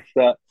it's stuff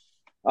that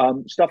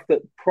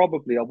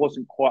probably I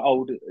wasn't quite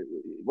old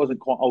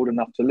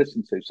enough to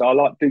listen to. So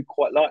I do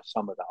quite like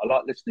some of that. I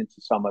like listening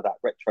to some of that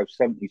retro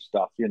 '70s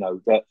stuff.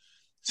 That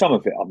some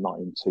of it I'm not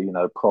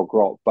into. Prog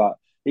rock, but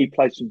he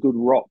plays some good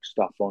rock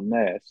stuff on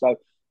there. So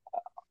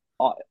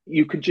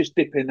you can just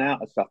dip in and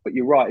out of stuff. But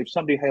you're right. If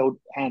somebody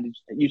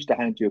used to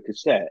hand you a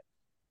cassette.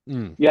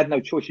 You had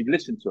no choice. You'd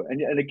listen to it,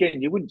 and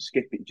again, you wouldn't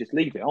skip it. You just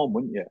leave it on,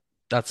 wouldn't you?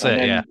 That's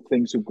it. Yeah.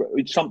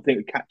 Something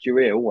would catch your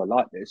ear. Oh, I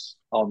like this.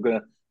 I'm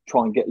gonna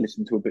try and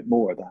listen to a bit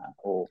more of that,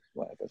 or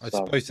whatever. I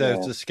suppose there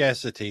was a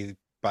scarcity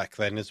back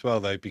then as well,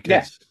 though,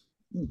 because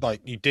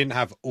you didn't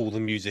have all the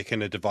music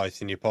in a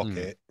device in your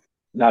pocket.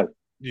 No,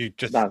 you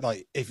just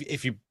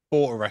if you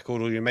bought a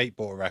record or your mate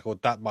bought a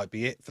record, that might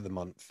be it for the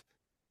month.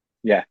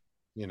 Yeah.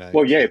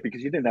 Well, yeah,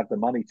 because you didn't have the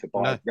money to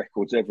buy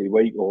records every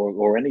week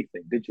or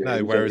anything, did you?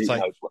 No, whereas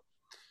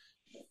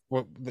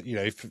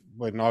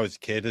when I was a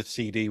kid, a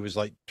CD was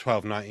like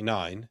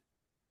 $12.99.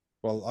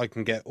 Well, I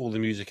can get all the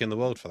music in the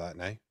world for that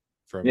now.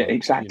 Month,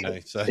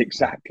 exactly.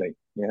 Exactly.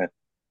 Yeah.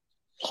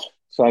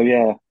 So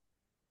yeah.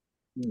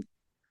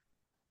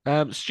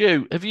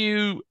 Stu, have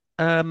you?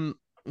 Well,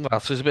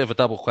 so it's a bit of a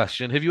double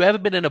question. Have you ever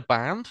been in a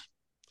band?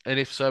 And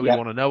if so, we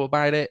want to know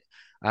about it.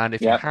 And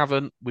if you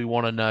haven't, we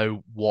want to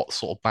know what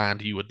sort of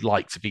band you would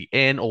like to be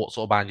in or what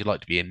sort of band you'd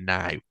like to be in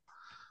now.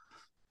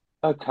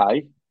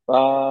 Okay.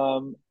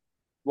 Well,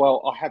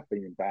 I have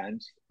been in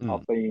bands.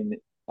 I've been,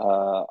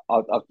 I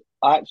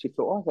actually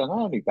thought, I don't know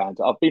how many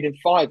bands. I've been in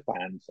 5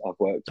 bands I've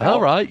worked out.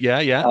 All right. Yeah.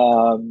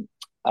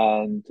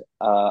 And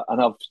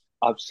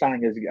I've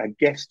sang as a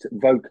guest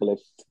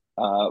vocalist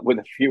with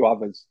a few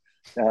others.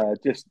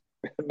 Just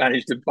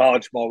managed to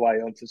barge my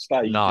way onto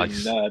stage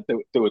and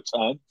do a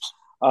turn.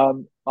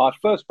 Our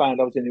first band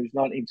I was in, it was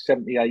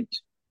 1978.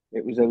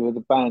 It was with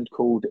a band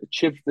called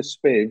Chiv the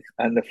Spiv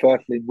and the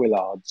Firthling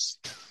Willards.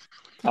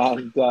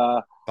 And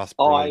That's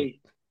brilliant.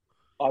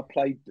 I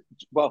played.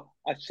 Well,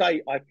 I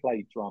say I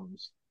played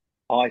drums.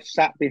 I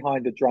sat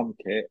behind a drum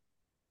kit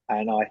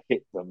and I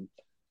hit them.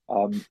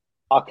 Um,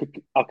 I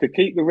could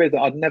keep the rhythm.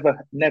 I'd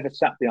never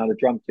sat behind a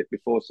drum kit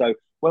before. So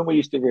when we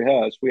used to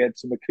rehearse, we had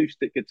some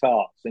acoustic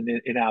guitars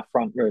in our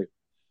front room,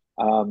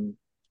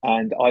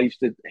 and I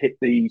used to hit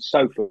the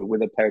sofa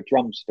with a pair of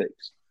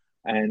drumsticks,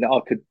 and I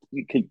could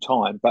keep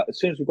time. But as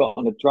soon as we got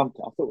on the drum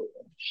kit, I thought,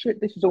 shit,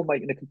 this is all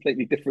making a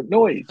completely different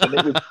noise,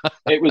 and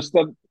it was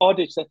the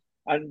oddest thing.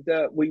 And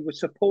we were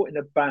supporting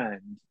a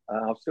band.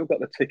 I've still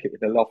got the ticket in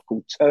the loft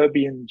called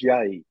Turbian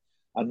J,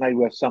 and they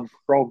were some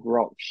prog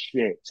rock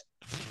shit.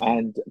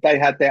 And they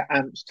had their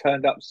amps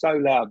turned up so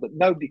loud that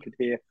nobody could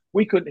hear.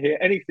 We couldn't hear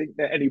anything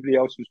that anybody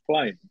else was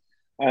playing,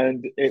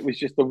 and it was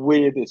just the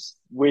weirdest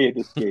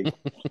gig.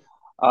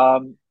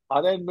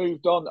 I then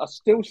moved on. I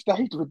still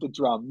stayed with the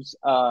drums.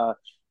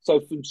 So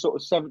from sort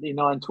of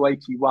 79 to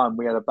 81,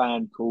 we had a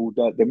band called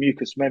the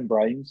Mucous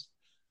Membranes.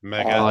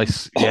 Mega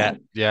Nice.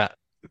 Yeah.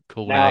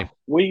 Cool Now,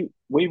 name.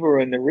 we were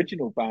an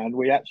original band.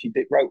 We actually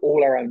wrote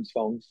all our own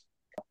songs,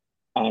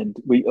 and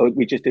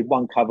we just did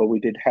one cover. We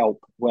did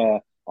Help,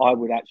 where I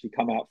would actually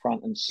come out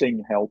front and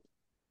sing Help.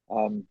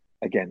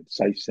 Again,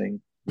 safe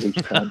sing.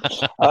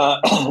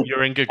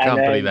 You're in good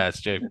company there,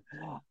 Stu.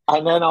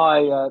 And then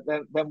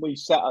then we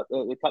set up,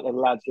 a couple of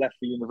lads left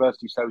for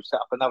university, so we set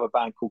up another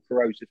band called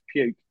Corrosive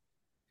Puke,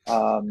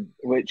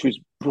 which was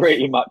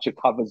pretty much a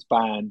covers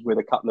band with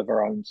a couple of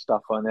our own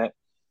stuff on it.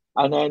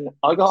 And then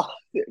I got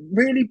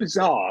really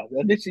bizarre,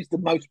 and this is the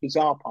most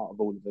bizarre part of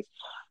all of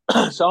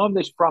this. So I'm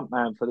this front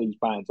man for these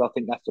bands. I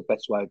think that's the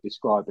best way of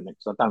describing it,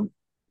 because I don't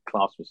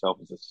class myself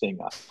as a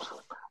singer.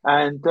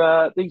 And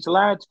these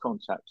lads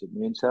contacted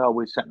me and said, "Oh,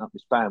 we're setting up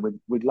this band.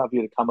 We'd love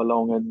you to come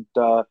along and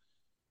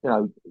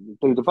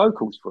do the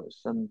vocals for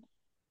us." And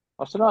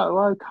I said, "Oh,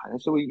 okay."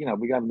 So we gave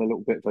them a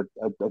little bit of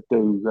a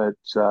do at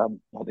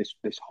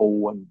this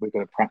hall, and we're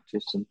going to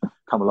practice and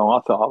come along.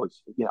 I thought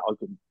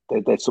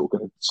they're sort of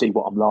going to see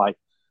what I'm like.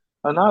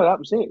 And no, that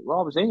was it. Well,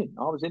 I was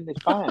in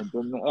this band,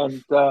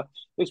 and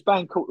this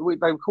band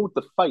they were called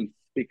The Faith,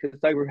 because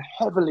they were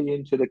heavily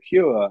into The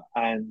Cure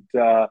and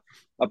a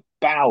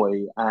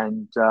Bowie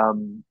and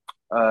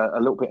a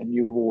little bit of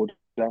New Order.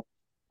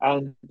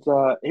 And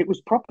it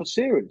was proper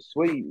serious.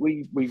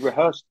 We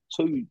rehearsed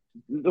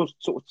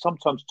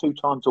sometimes 2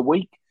 times a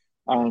week,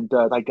 and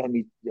they gave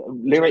me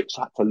lyrics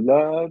I had to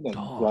learn,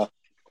 and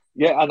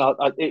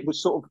and it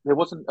was sort of, there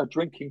wasn't a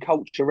drinking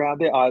culture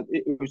around it.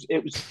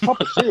 It was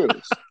proper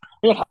serious,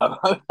 and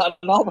I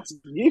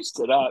wasn't used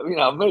to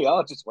that. Me,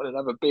 I just wanted to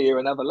have a beer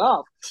and have a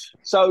laugh.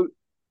 So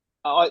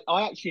I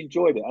actually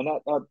enjoyed it, and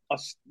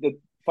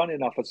funny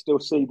enough, I still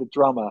see the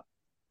drummer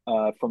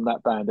from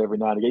that band every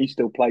now and again. He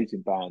still plays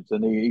in bands,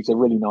 and he's a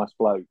really nice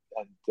bloke.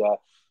 And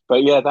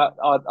but yeah, that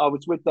I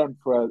was with them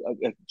for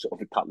sort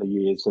of a couple of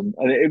years, and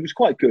it was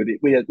quite good.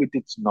 We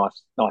did some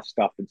nice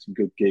stuff and some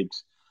good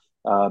gigs.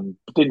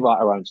 Didn't write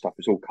our own stuff.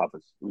 It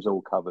was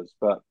all covers.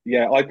 But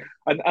yeah,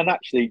 and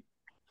actually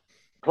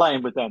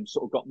playing with them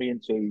sort of got me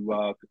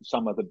into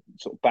some of the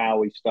sort of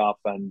Bowie stuff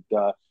and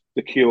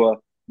The Cure.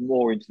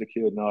 More into The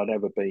Cure than I'd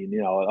ever been.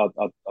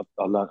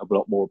 I learned a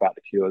lot more about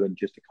The Cure than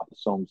just a couple of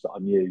songs that I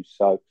knew.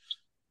 So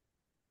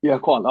yeah, I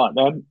quite like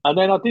them. And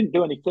then I didn't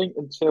do anything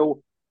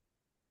until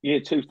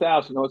year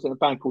 2000. I was in a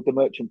band called the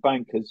Merchant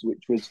Bankers,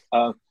 which was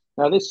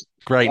now this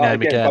Great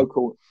name again.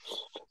 Vocal.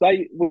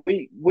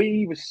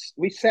 We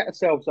set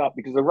ourselves up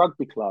because the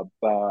rugby club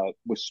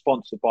was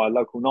sponsored by a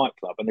local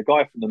nightclub, and the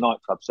guy from the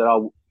nightclub said,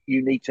 "Oh,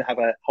 you need to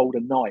hold a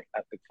night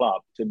at the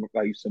club to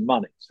raise some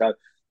money." So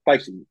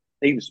basically,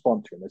 he was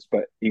sponsoring us,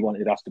 but he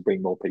wanted us to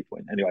bring more people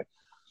in. Anyway,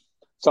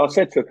 so I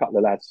said to a couple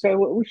of lads, "So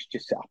we should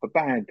just set up a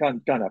band, go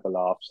and have a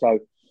laugh." So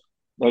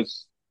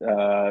there's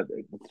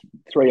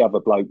 3 other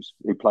blokes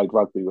who played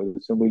rugby with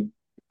us, and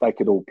they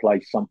could all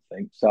play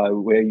something. So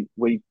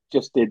we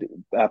just did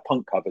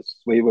punk covers.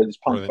 We were this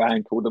punk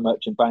band called the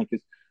Merchant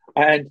Bankers,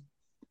 and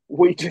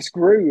we just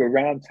grew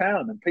around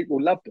town, and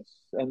people loved us.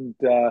 And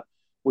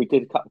we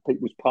did a couple of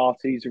people's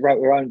parties,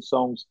 wrote our own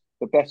songs.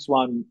 The best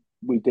one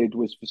we did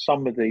was for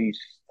somebody's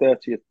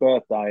 30th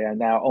birthday,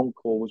 and our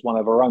encore was one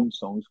of our own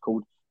songs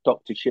called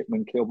Dr.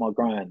 Shipman Killed My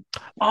Gran.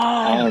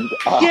 Oh,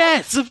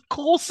 yes, of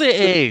course it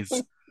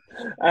is.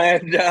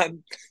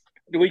 And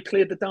we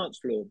cleared the dance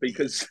floor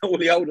because all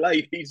the old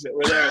ladies that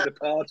were there at the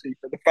party,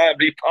 for the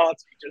family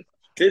party, just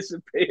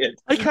disappeared.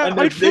 And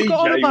the DJ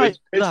was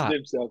pissing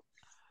himself.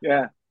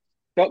 Yeah.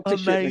 Dr.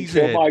 Shipman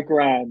Killed My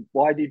Gran.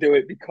 Why'd he do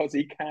it? Because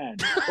he can.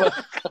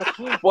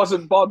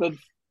 Wasn't bothered,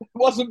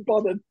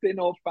 thin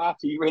or fat.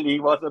 He really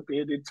was a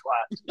bearded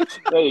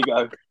twat. There you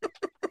go.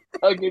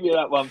 I'll give you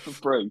that one for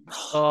free.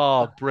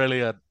 Oh,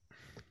 brilliant.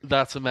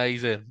 That's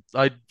amazing.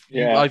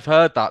 I've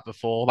heard that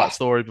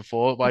story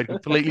before, but I'd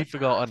completely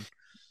forgotten.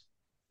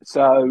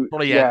 So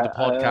probably end the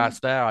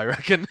podcast there, I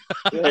reckon.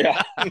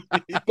 Yeah.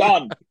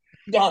 Done.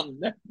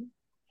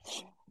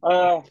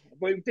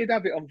 We did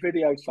have it on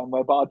video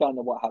somewhere, but I don't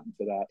know what happened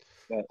to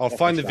that. I'll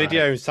find the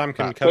video and Sam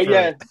can cover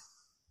it.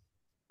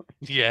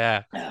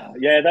 Yeah.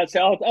 Yeah, that's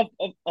it.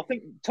 I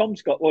think Tom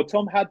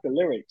had the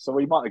lyrics, so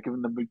he might have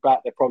given them back.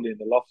 They're probably in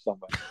the loft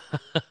somewhere.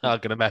 I'm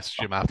going to message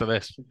him after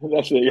this.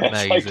 That's it. Yeah,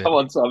 say, Amazing. come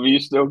on, Tom, you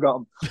still got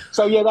them.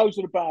 So yeah, those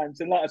are the bands,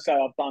 and like I say,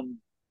 I've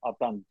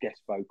done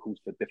guest vocals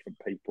for different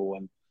people,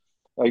 and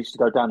I used to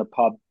go down a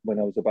pub when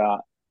I was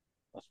about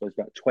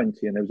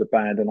 20, and there was a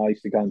band, and I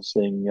used to go and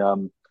sing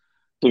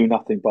 "Do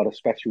Nothing But the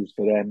Specials"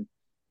 for them,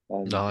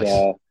 and Nice.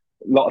 a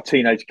lot of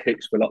teenage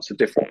kicks for lots of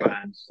different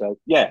bands. So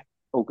yeah,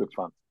 all good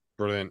fun.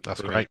 Brilliant. That's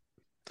Brilliant.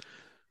 great.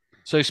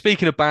 So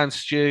speaking of bands,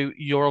 Stu,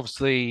 you're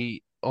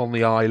obviously on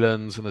the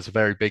islands and there's a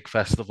very big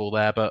festival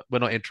there, but we're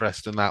not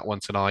interested in that one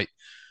tonight.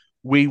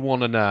 We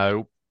want to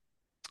know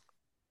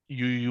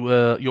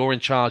you're in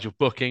charge of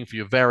booking for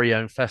your very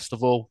own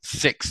festival,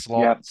 6 Yeah.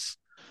 slots.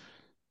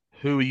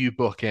 Who are you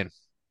booking?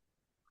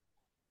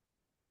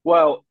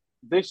 Well,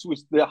 this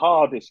was the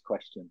hardest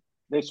question.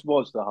 This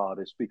was the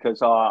hardest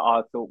because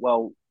I thought,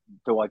 well,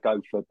 do I go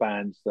for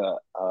bands that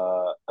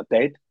are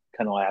dead?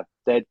 Can I have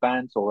dead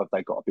bands, or have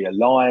they got to be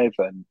alive?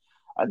 And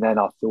then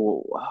I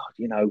thought,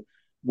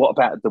 what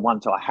about the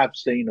ones I have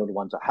seen or the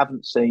ones I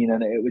haven't seen?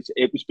 And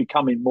it was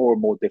becoming more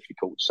and more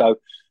difficult. So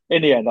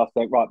in the end, I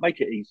thought, right, make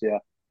it easier.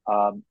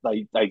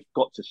 They've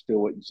got to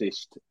still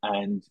exist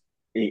and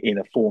in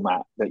a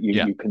format that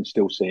you can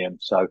still see them.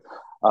 So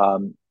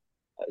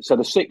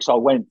the 6 I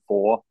went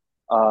for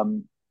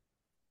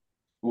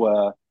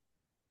were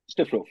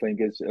Stiff Little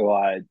Fingers, who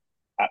I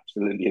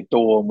absolutely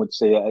adore and would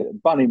see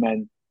it.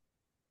 Bunnymen,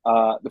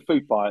 the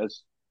Foo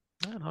Fighters,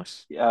 Oh,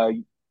 nice.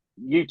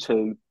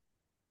 U2,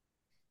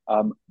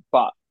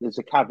 but there's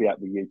a caveat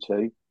with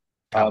U2.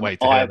 Can't wait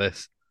to hear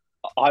this.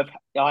 I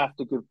have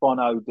to give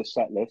Bono the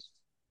set list.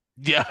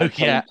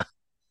 Yeah,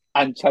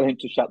 And tell him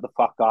to shut the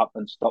fuck up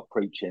and stop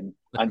preaching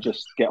and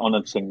just get on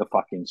and sing the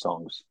fucking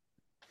songs.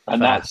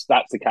 And Fair.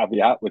 that's the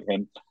caveat with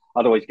him.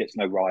 Otherwise, he gets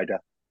no rider,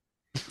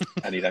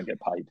 and he don't get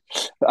paid.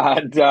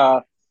 And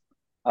so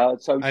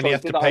you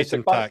have to pay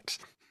some tax.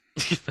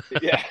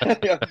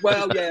 Yeah.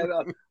 Well, yeah.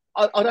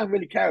 I don't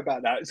really care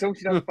about that. As long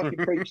as you don't fucking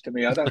preach to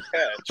me, I don't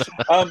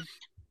care.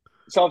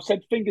 So I've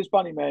said Fingers,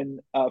 Bunnymen,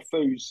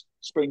 Foos,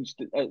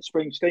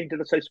 Springsteen.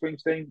 Did I say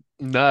Springsteen?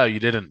 No, you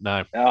didn't.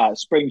 No.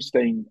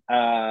 Springsteen,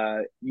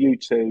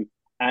 U2,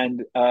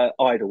 and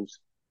Idols.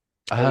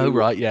 Oh,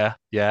 right. Yeah.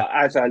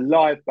 As a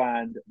live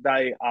band,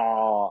 they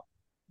are.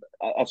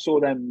 I saw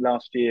them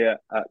last year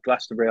at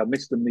Glastonbury. I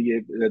missed them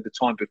the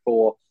time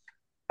before,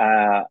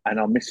 and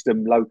I missed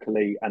them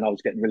locally, and I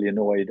was getting really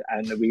annoyed.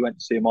 And we went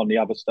to see them on the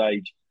other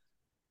stage,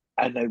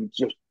 and they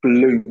just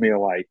blew me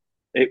away.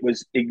 It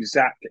was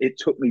it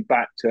took me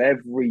back to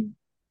every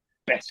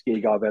best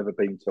gig I've ever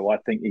been to. I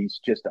think he's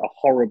just a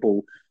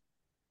horrible,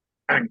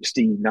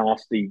 angsty,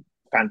 nasty,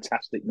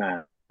 fantastic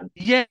man.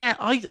 Yeah,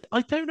 I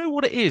don't know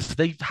what it is.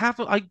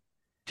 I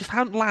just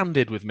haven't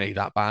landed with me,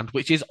 that band,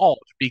 which is odd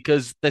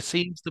because there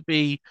seems to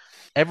be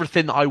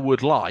everything that I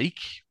would like,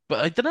 but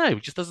I don't know,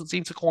 it just doesn't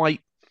seem to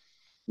quite.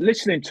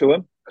 Listening to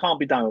them can't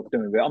be done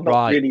doing it. I'm not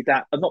Right. really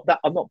that. I'm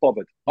not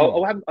bothered.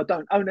 I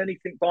don't own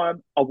anything by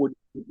them. I wouldn't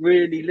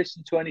really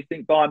listen to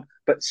anything by them.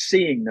 But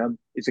seeing them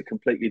is a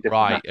completely different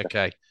Right. matter.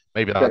 Okay.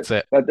 Maybe that's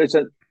it. But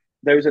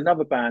there's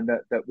another band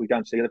that we go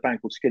and see. A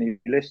band called Skinny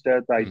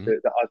Lister. They do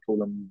that. I call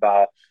them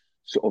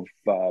sort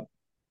of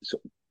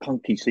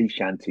punky sea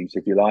shanties,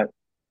 if you like.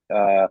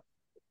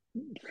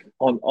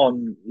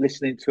 On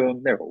listening to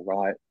them, they're all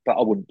right, but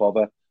I wouldn't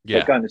bother. Yeah.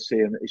 But going to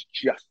see them is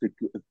just a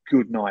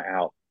good night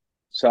out.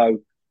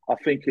 So I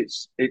think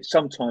it's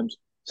sometimes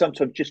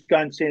just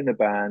going and seeing the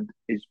band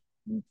is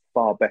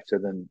far better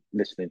than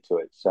listening to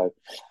it. So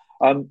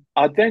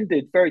I then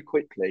did very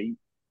quickly,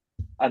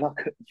 and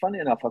funny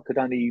enough, I could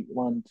only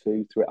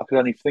I could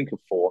only think of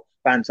 4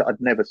 bands that I'd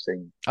never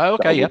seen. Oh,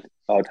 okay,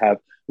 I'd have,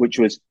 which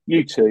was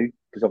U2,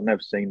 because I've never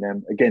seen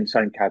them. Again,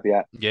 same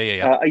caveat.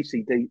 Yeah.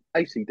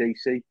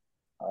 AC/DC.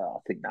 I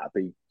think that'd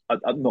be.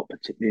 I'm not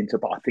particularly into,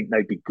 but I think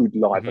they'd be good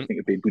live. I think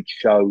it'd be a good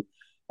show.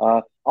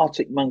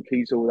 Arctic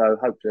Monkeys, although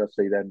hopefully I'll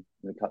see them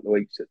in a couple of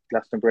weeks at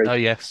Glastonbury. Oh,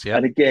 yes, yeah.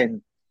 And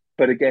again,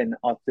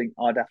 I think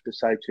I'd have to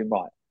say to him,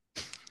 right,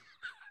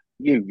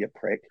 you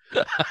prick,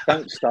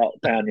 don't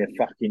start down your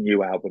fucking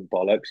new album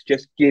bollocks.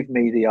 Just give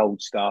me the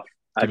old stuff.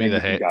 Give me the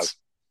hits.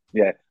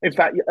 Yeah. In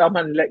fact, I'm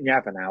only letting you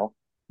have an hour.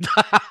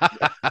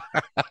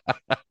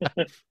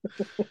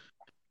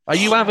 Are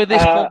you having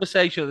this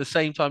conversation at the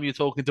same time you're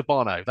talking to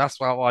Bono? That's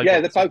how I. Yeah,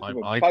 they're both of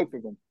them. Both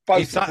of them.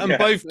 He sat them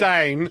both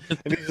down,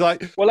 and he's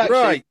like, "Well, actually,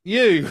 right,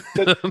 you."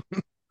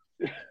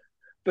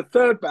 The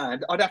third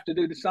band, I'd have to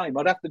do the same.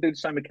 I'd have to do the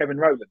same with Kevin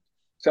Rowland.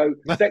 So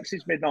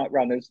Dex's Midnight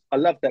Runners. I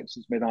love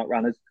Dex's Midnight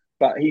Runners,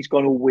 but he's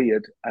gone all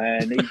weird,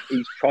 and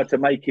he's tried to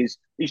make his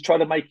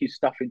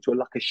stuff into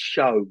like a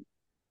show.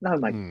 No,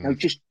 mate, no,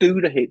 just do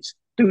the hits,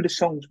 do the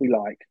songs we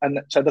like, and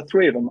so the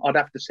 3 of them, I'd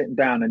have to sit them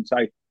down and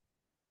say,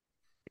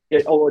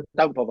 yeah, oh,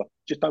 don't bother.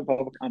 Just don't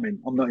bother coming.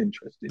 I'm not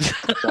interested.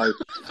 So,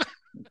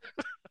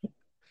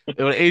 it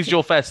is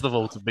your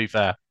festival, to be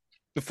fair.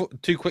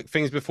 2 quick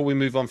things before we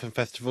move on from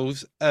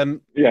festivals.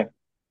 Yeah.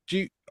 Do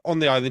you on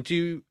the island?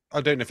 I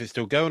don't know if it's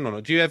still going or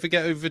not. Do you ever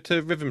get over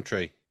to Rhythm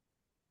Tree?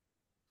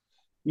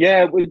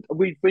 Yeah,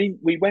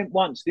 we went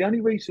once. The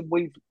only reason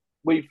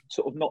we've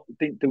sort of not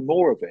didn't do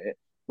more of it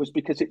was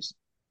because it's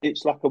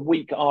like a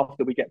week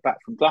after we get back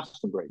from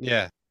Glastonbury,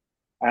 Yeah,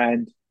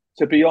 and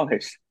to be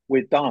honest,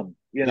 we're done.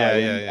 You yeah, know,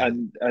 yeah,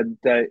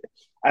 yeah.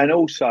 and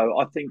also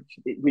I think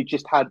we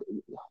just had.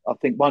 I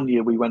think one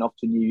year we went off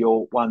to New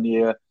York. One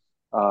year,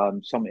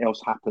 something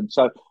else happened.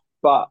 So,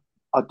 but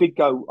I did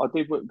go. I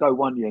did go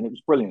one year, and it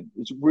was brilliant.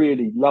 It's a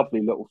really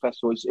lovely little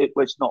festival.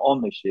 It's not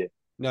on this year,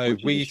 No, which is a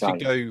shame. We used to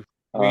go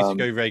Um,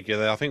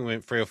 regularly. I think we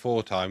went 3 or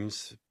 4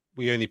 times.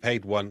 We only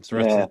paid once. The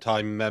rest of yeah. the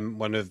time,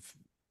 one of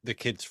the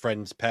kids'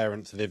 friends'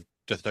 parents lived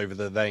just over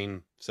the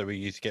lane, so we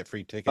used to get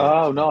free tickets.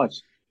 Oh,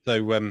 nice. So,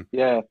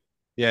 Yeah,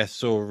 yeah,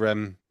 saw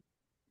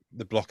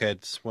the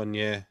Blockheads one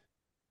year.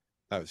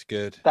 That was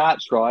good.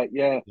 that's right.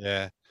 Yeah.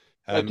 Yeah,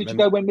 Did you and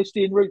go when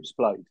Misty and Roots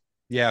played?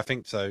 yeah, I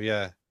think so.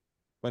 Yeah,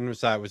 when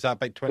was that? Was that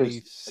about Because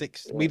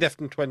 26? We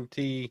left in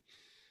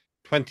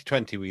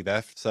 2020 we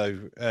left,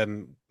 so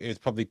it was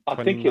probably I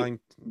think it.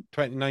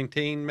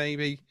 2019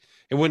 maybe.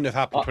 It wouldn't have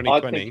happened I think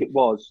 2020. it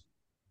was.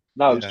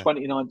 No, it was Yeah,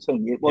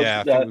 2019. It was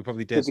yeah, I think we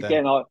probably did because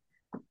then.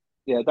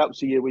 again, that was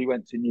the year we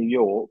went to New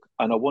York,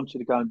 and I wanted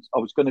to go. And I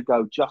was going to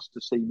go just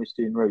to see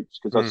Misty and Roots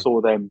because I Hmm.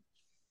 saw them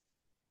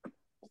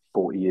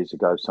 40 years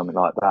ago, something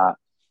like that.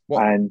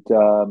 What? And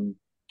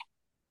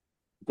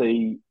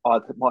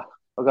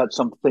I got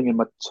something in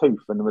my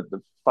tooth, and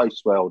the face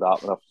swelled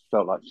up, and I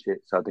felt like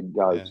shit, so I didn't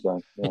go. Yeah.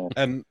 So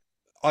yeah,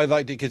 I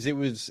liked it because it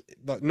was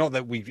not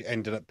that we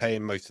ended up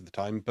paying most of the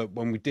time, but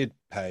when we did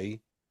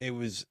pay, it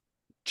was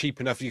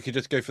cheap enough you could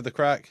just go for the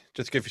crack,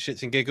 just go for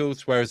shits and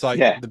giggles. Whereas like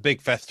yeah, the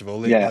big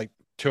festival, it yeah, like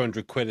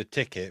 200 quid a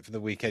ticket for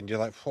the weekend. You're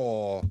like,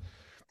 oh,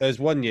 there's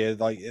one year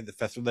like at the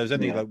festival, there's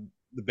only yeah, like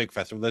the big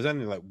festival, there's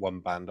only like one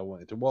band I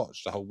wanted to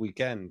watch the whole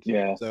weekend.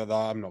 yeah. So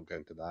I'm not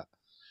going to that.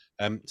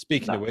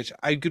 Speaking of No, which,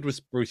 how good was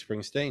Bruce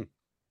Springsteen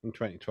in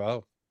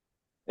 2012?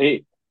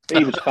 he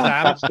was Sam,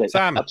 fantastic.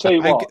 Sam, I'll tell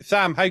you what.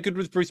 Sam, how good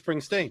was Bruce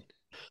Springsteen?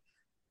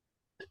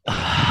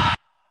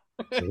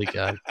 Here we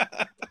go.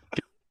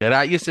 Get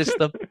out your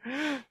system.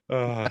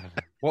 Oh,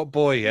 what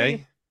boy, eh?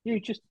 You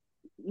just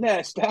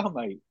let us down,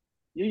 mate.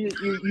 You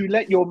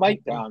let your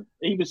mate down.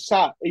 He was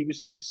sad. He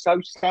was so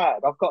sad.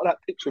 I've got that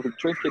picture of him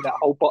drinking that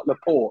whole bottle of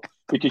port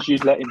because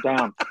you'd let him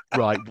down.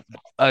 Right.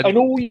 And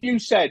all you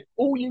said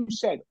all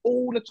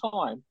the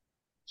time,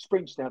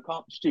 Springsteen. I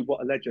can't. Stu,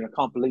 what a legend! I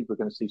can't believe we're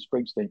going to see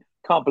Springsteen.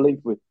 Can't believe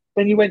we.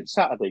 Then you went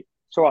Saturday.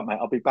 It's all right, mate.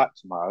 I'll be back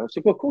tomorrow. I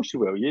said, well, of course you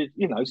will. You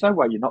know, there's no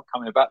way you're not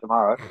coming back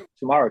tomorrow.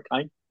 Tomorrow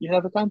came. You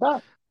never came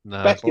back.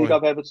 No, Best gig boy.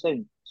 I've ever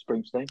seen,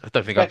 Springsteen. I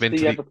don't think I've Best been he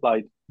to ever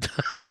played.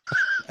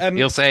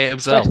 He'll say it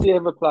himself. Best he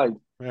ever played.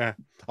 Yeah,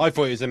 I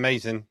thought it was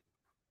amazing.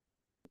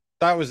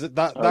 That was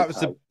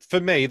the for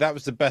me. That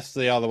was the best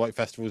the Isle of Wight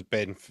Festival's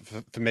been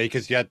for me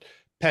because you had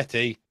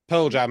Petty,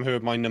 Pearl Jam, who are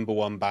my number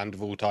one band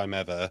of all time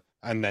ever,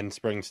 and then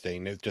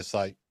Springsteen. It was just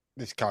like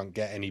this can't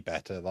get any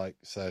better. Like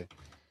so.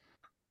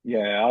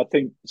 Yeah, I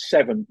think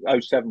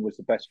 707 was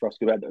the best for us.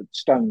 We had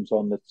Stones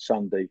on the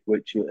Sunday,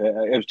 which it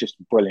was just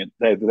brilliant.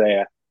 They're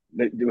there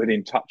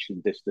within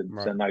touching distance,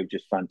 Right. and they were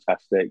just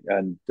fantastic.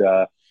 And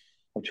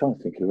I'm trying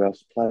to think who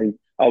else played.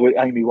 Oh,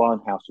 Amy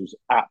Winehouse was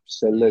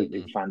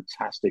absolutely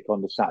fantastic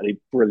on the Saturday.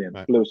 Brilliant,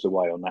 Right. blew us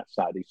away on that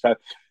Saturday. So,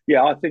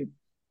 yeah, I think,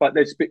 but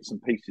there's bits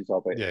and pieces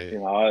of it. Yeah, yeah. You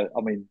know,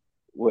 I mean,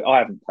 I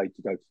haven't paid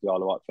to go to the Isle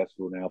of Wight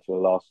Festival now for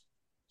the last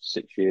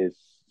 6 years,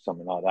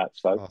 something like that.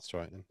 So, That's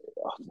right. Then.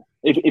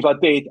 if I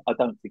did, I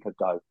don't think I'd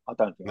go. I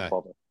don't think No. I'd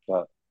bother.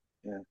 But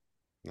yeah,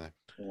 No.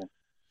 yeah.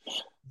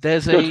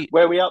 There's Good.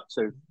 Where are we up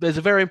to? there's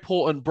a very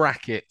important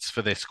brackets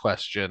for this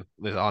question.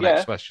 Our Yeah.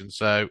 next question.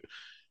 So,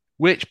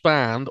 which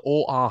band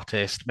or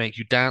artist make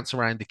you dance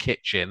around the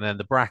kitchen? And then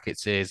the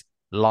brackets is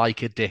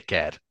like a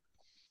dickhead.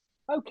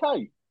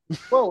 Okay.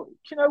 Well, do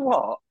you know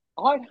what?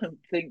 I don't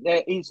think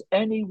there is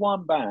any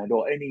one band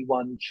or any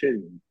one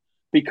tune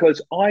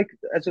because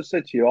as I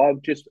said to you,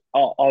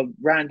 I'll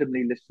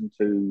randomly listen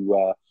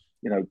to,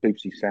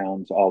 BBC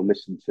Sounds. I'll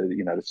listen to, the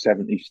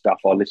 70s stuff.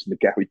 I'll listen to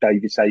Gary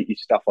Davis 80s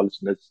stuff. I'll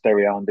listen to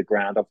Stereo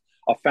Underground.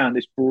 I found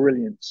this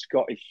brilliant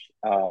Scottish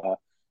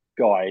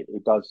guy who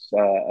does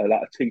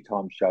like a tea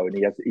time show, and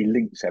he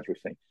links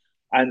everything.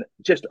 And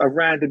just a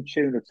random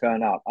tune will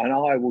turn up, and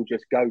I will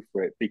just go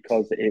for it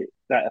because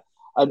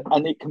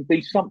and it can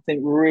be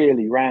something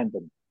really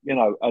random,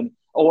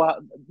 or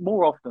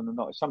more often than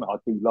not, it's something I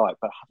do like,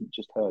 but I haven't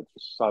just heard for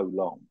so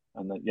long.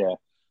 And then, yeah,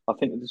 I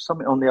think there's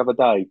something on the other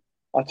day.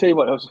 I tell you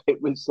what,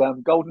 it was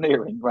Golden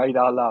Earring,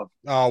 Radar Love.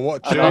 Oh,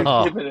 what And tune?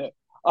 Oh.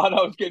 I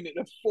was giving it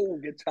the full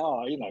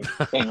guitar,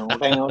 down,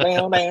 down,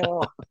 down,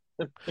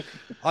 down.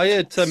 I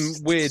heard some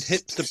weird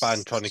hipster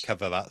band trying to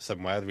cover that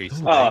somewhere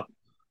recently. Oh,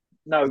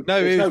 no, No,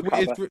 there's it no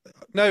was, cover.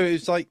 it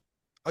was like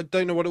I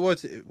don't know what it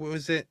was. What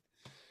was it?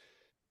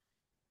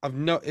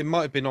 It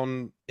might have been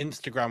on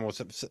Instagram or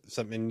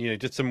something.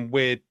 Just some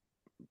weird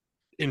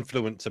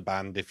influencer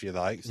band, if you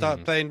like.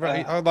 Start playing.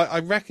 I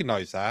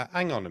recognize that.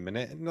 Hang on a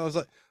minute, and I was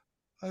like,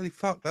 "Holy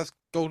fuck, that's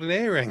Golden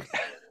Earring."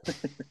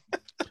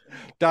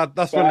 Dad,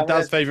 that's one of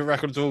Dad's favorite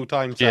records of all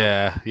time.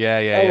 Sam.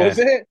 Yeah. Oh, was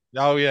it?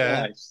 Oh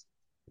yeah. Nice.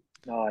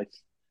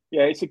 Nice.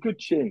 Yeah, it's a good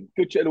tune.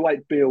 Good tune, the way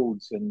it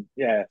builds, and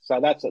yeah. So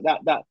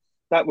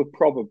that would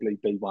probably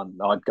be one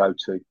I'd go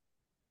to.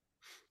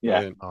 Yeah,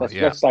 Brilliant. Oh, let's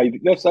yeah.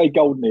 let's say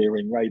Golden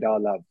Earring, Radar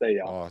Love. There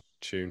you are. Oh,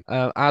 tune.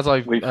 As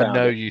I We found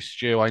know it. you,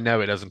 Stu, I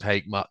know it doesn't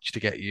take much to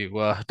get you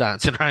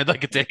dancing around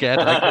like a dickhead.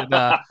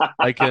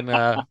 I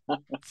can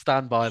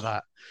stand by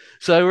that.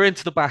 So we're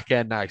into the back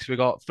end now. So we've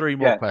got three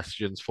more Yeah.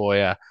 questions for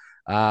you.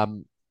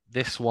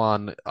 This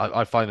one,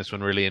 I find this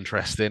one really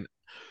interesting.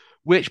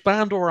 Which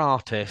band or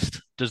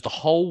artist does the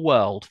whole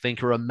world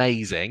think are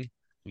amazing?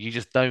 You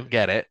just don't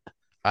get it.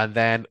 And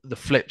then the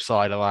flip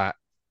side of that,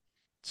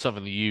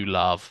 something that you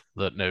love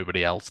that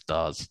nobody else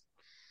does.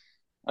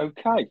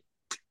 Okay.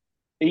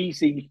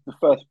 Easy. The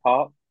first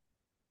part.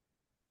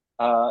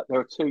 There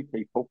are two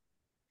people,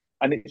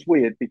 and it's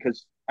weird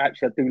because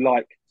actually I do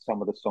like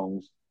some of the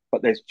songs,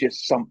 but there's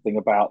just something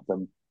about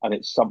them, and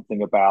it's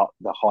something about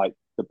the hype.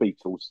 The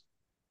Beatles.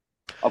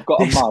 I've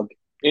got a This mug.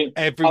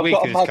 Every I've week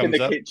got a this mug in comes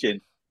the up.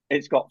 kitchen.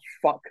 It's got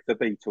 "fuck the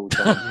Beatles"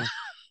 on it.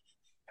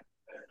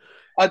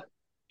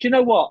 Do you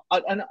know what? I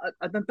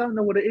don't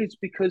know what it is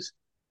because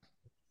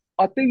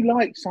I do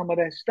like some of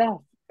their stuff,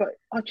 but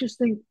I just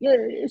think, yeah,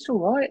 it's all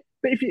right.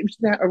 But if it was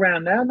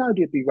around now,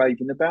 nobody'd be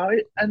raving about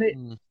it, and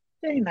Mm.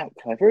 it ain't that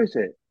clever, is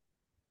it?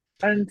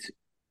 And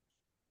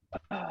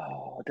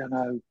I don't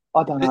know.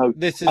 I don't know.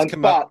 This has And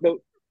come up.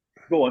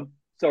 go on.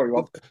 Sorry,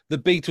 Rob. The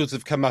Beatles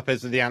have come up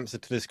as the answer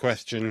to this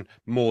question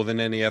more than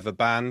any other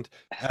band.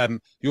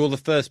 You're the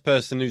first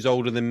person who's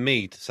older than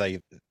me to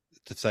say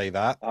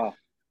that. Ah,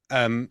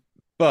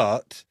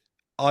 But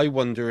I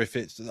wonder if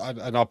it's,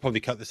 and I'll probably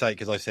cut this out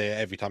because I say it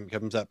every time it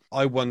comes up.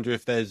 I wonder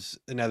if there's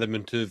an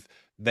element of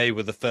they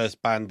were the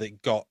first band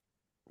that got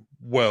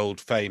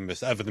world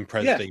famous, other than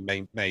Presley,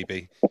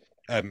 maybe.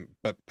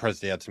 But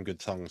Presley had some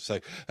good songs. So,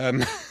 but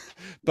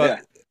yeah.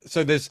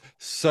 so there's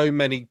so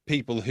many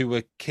people who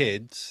were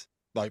kids,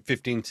 like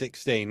 15,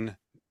 16,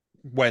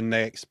 when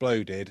they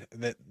exploded,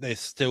 that they're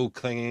still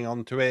clinging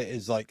on to it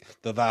is like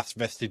the last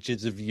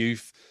vestiges of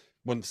youth.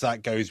 Once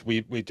that goes,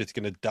 we're just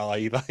gonna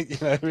die. Like,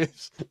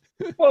 it's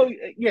Well,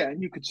 yeah,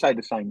 and you could say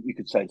the same. You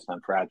could say the same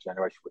for our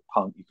generation with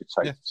punk. You could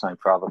say yeah. the same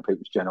for other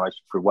people's generation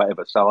for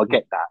whatever. So I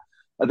get that.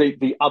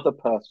 The other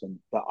person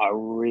that I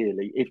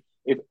really,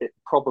 if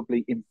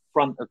probably in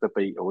front of the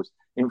Beatles,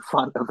 in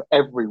front of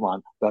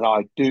everyone, that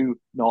I do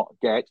not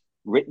get,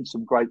 written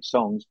some great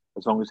songs.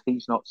 As long as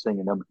he's not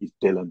singing them, is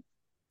Dylan.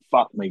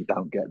 Fuck me,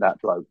 don't get that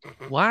bloke.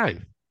 Wow. Cool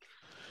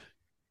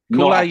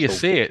Not how at you all.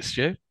 see it,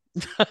 Stu.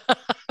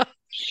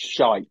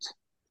 Shite.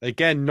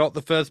 Again, not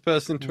the first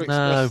person to No.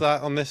 express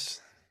that on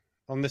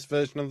this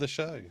version of the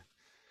show.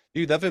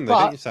 You love him though,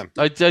 But don't you, Sam?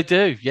 I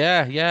do.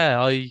 Yeah,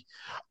 yeah.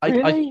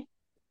 really,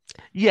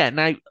 Yeah.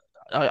 Now,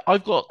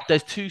 I've got.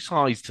 There's two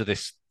sides to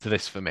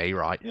this for me,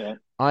 right? yeah,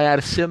 I had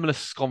a similar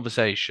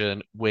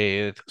conversation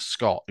with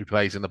Scott, who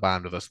plays in the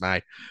band with us now,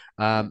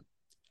 yeah,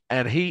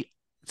 and he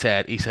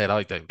said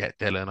I don't get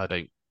Dylan. I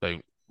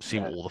don't see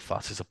what yeah. all the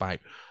fuss is about.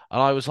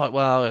 And I was like,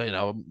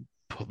 well,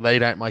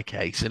 laid out my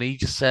case, and he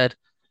just said,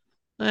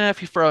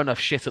 if you throw enough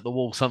shit at the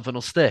wall, something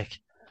will stick.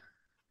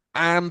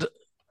 And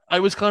I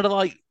was kind of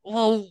like,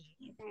 well,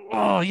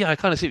 oh yeah, I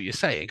kind of see what you're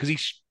saying because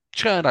he's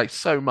churned out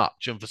so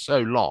much and for so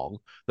long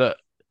that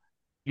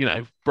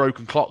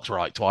broken clocks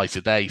right twice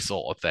a day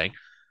sort of thing.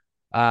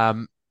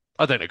 I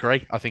don't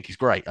agree. I think he's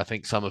great. I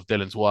think some of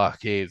Dylan's work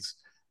is,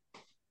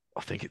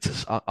 I think it's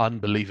just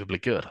unbelievably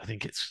good. I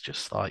think it's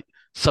just like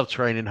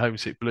Subterranean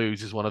Homesick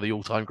Blues is one of the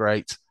all-time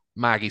greats.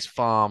 Maggie's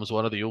Farm is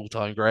one of the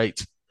all-time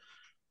greats.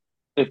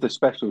 If the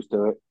specials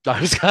do it, Do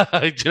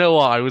you know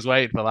what? I was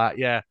waiting for that.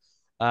 Yeah.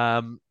 go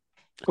on,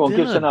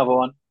 give us Dylan, another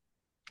one.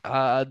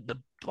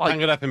 like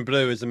Tangled Up in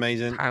Blue is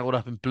amazing. Tangled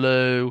Up in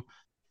Blue.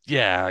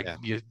 Yeah, Yeah.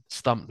 you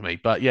stumped me.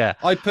 But yeah,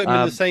 I put him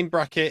in the same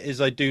bracket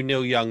as I do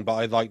Neil Young, but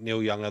I like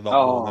Neil Young a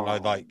lot more than I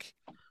like.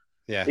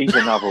 Yeah, He's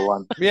another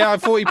one. yeah, I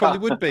thought he probably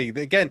would be.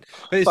 Again,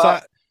 but it's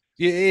But- that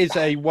it is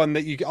a one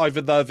that you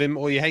either love him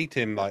or you hate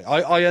him. Like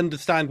I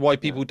understand why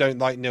people don't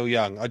like Neil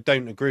Young. I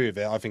don't agree with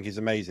it. I think he's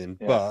amazing,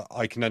 Yeah. but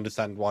I can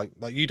understand why.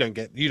 Like you don't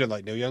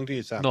like Neil Young, do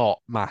you, Sam? not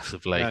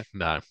massively.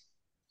 No.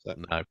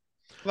 No.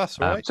 So, that's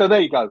all right. So there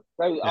you go.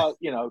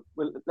 Yeah.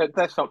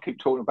 Let's not keep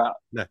talking about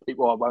No.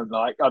 people I won't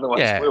like. Otherwise,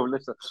 Yeah. we'll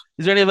listen.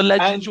 Is there any other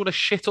legends And- you want to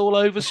shit all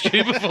over,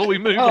 Stu, before we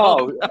move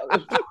on?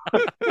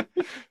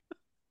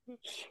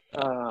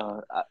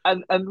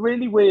 And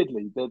really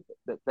weirdly,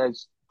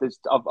 there's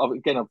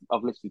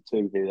I've listed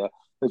two here.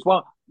 There's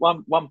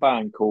one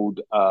band called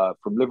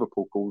from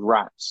Liverpool called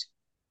Rats.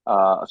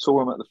 I saw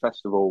them at the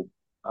festival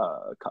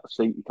a couple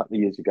of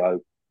years ago,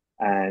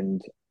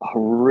 and I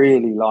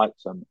really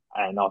liked them.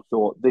 And I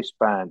thought this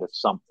band is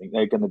something.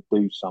 They're going to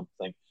do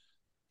something,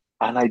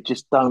 and they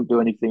just don't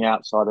do anything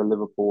outside of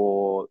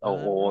Liverpool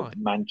or Right.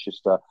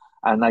 Manchester.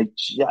 And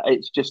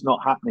it's just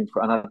not happening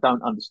and I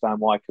don't understand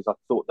why, because I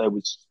thought there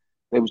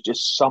was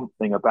just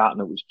something about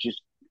them. It was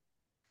just,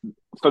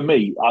 for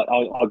me,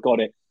 I got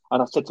it.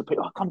 And I said to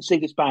people, come see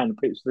this band. And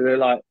people, they're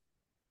like,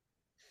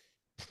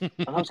 and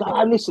I was like,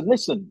 oh,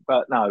 listen.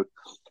 But no,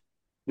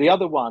 the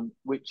other one,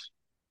 which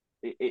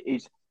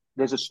is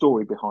there's a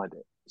story behind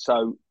it.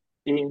 So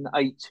in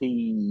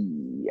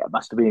 80, it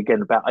must have been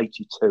again about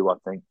 82, I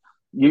think.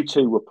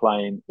 U2 were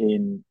playing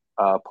in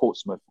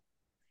Portsmouth.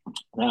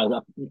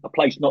 Now, a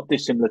place not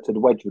dissimilar to the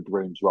Wedgwood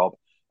Rooms, Rob.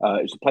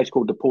 It was a place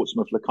called the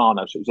Portsmouth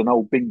Locarno. So it was an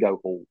old bingo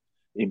hall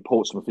in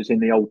Portsmouth. It's in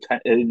the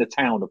in the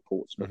town of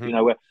Portsmouth. Mhm. You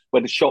know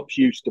where the shops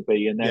used to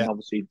be, and then Yeah.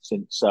 obviously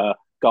since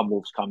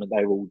Gunwolf's come, and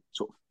they're all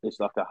sort of it's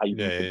like a haven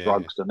Yeah, for yeah,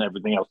 drugs and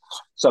everything else.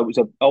 So it was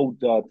an old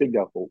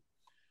bingo hall,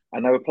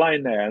 and they were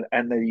playing there,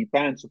 and the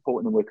band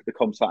supporting them were the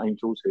Comsat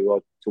Angels, who I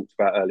talked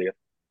about earlier.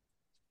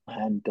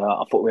 And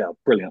I thought, well,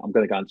 brilliant! I'm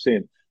going to go and see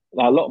him.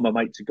 Now, a lot of my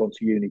mates had gone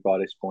to uni by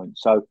this point,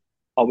 so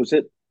I was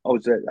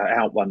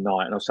out one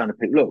night, and I was saying to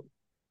people,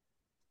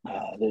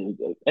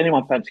 look,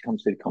 anyone fancy come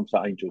to see the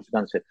Comsat Angels?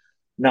 And I said,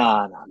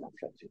 no, don't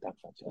fancy it, don't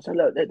fancy it. I said,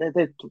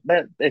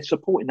 look, they're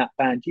supporting that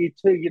band. You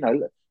too, you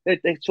know, they're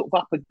sort of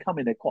up and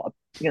coming. They're quite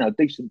a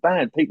decent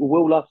band. People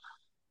will love.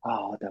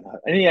 Oh, I don't know.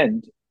 In the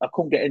end, I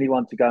couldn't get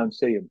anyone to go and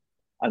see them,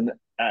 and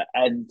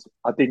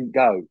I didn't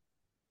go,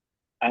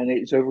 and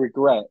it's a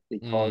regret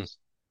because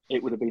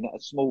it would have been at a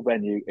small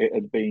venue. It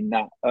had been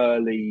that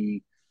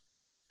early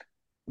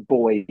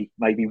boy,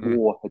 maybe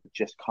War had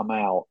just come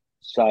out,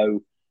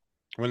 so.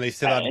 When they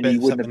still had a And he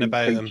bit wouldn't have something been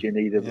about them. preaching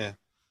either. Yeah.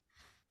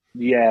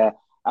 Yeah,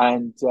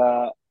 and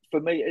for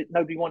me,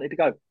 nobody wanted to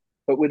go.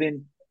 But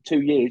within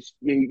 2 years,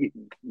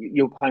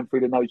 you're paying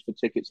through the nose for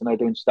tickets, and they're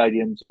doing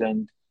stadiums,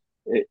 and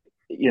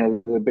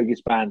the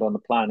biggest band on the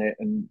planet,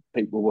 and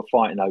people were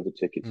fighting over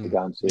tickets to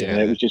go and see them.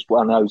 And it was just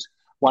one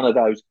of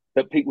those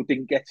that people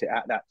didn't get it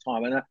at that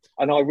time,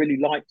 and I really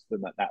liked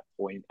them at that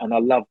point, and I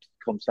loved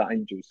Comsat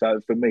Angels.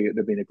 So for me, it would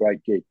have been a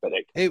great gig. But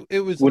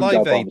it was wouldn't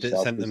Live go by Aid that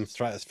myself, sent them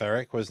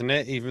stratospheric, wasn't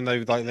it? Even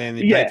though like they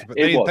only Yeah, played,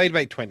 it they was. played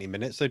about 20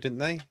 minutes, so didn't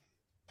they?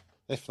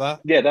 If that.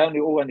 Yeah, they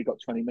only got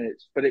 20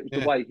 minutes, but it was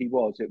the way he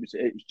was. It was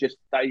just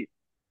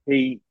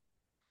he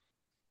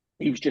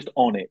was just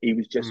on it. He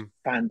was just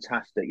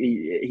fantastic.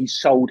 He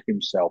sold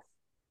himself.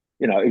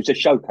 You know, it was a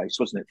showcase,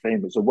 wasn't it, for him?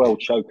 It was a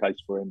world showcase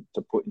for him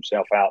to put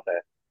himself out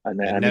there. And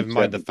then never he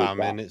mind the certainly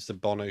did famine, that. it's the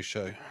Bono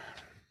show.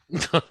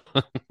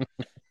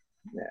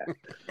 Yeah.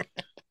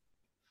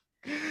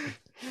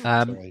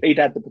 He'd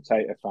had the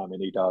potato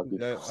famine, he'd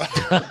argued.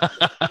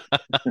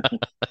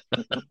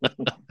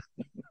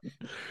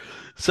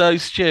 So,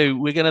 Stu,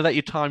 we're going to let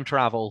you time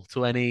travel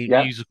to any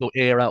musical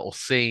era or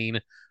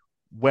scene.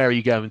 Where are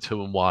you going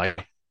to and why?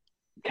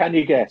 Can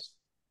you guess?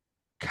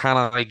 Can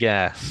I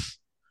guess?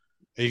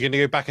 Are you going to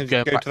go back and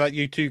go to that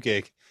U2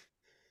 gig?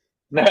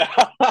 No.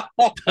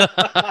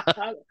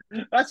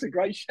 That's a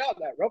great shout,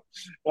 that, Rob.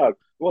 No, it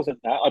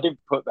wasn't that. I didn't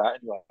put that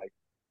anyway.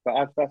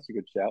 But that's a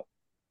good shout.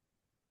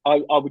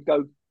 I would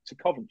go to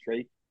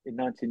Coventry in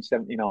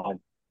 1979.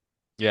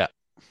 Yeah.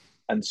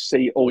 And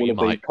see all of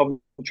the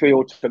Coventry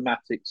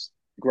automatics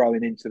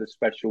growing into the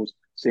specials,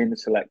 seeing the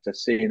selector,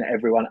 seeing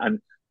everyone,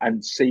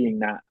 and seeing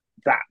that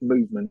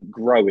movement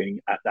growing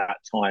at that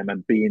time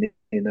and being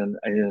in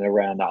and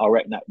around that. I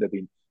reckon that would have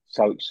been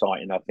so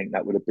exciting. I think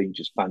that would have been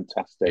just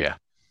fantastic. Yeah.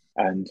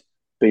 And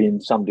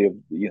being somebody of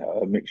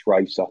a mixed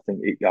race, I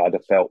think I'd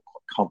have felt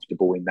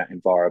comfortable in that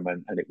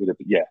environment, and it would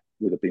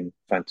have been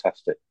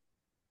fantastic.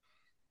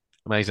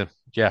 Amazing.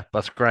 Yeah,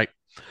 that's great.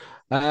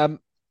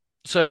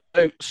 So,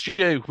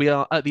 Stu, we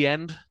are at the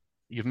end.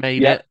 You've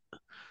made it.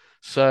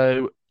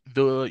 So,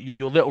 your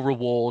little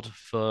reward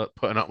for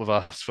putting up with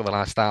us for the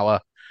last hour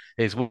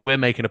is we're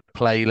making a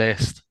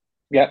playlist.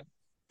 Yeah.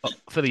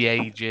 For the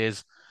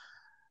ages.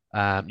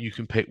 You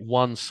can pick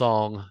one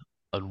song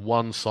and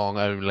one song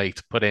only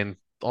to put in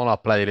on our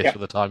playlist for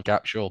the time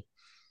capsule.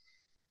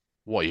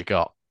 What you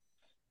got?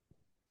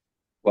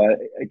 Well,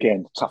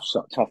 again, tough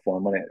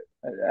one, wasn't it?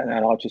 And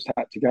I just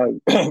had to go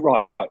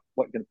right.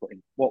 What are you going to put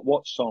in?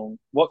 What song?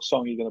 What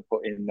song are you going to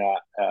put in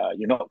that?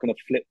 You're not going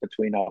to flip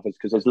between others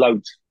because there's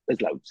loads.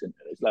 There's loads in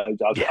there. There's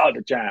loads.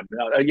 The jam.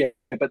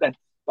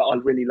 But I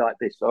really like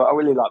this. I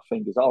really like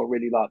Fingers. I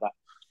really like that.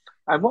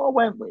 And what I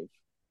went with,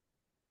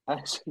 and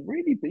it's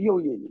really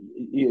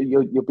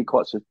you'll be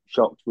quite so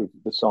shocked with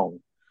the song,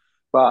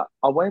 but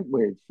I went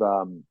with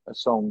a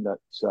song that.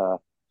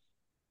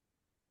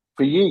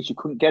 For years, you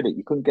couldn't get it.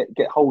 You couldn't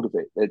get hold of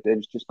it. There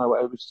was just no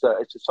way. It's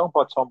a song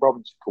by Tom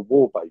Robinson called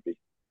 "War Baby,"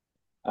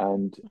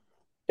 and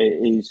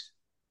it is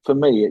for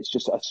me. It's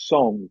just a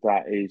song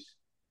that is.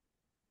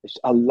 It's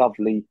a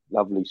lovely,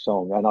 lovely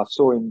song, and I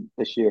saw him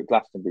this year at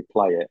Glastonbury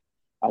play it,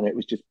 and it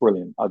was just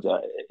brilliant.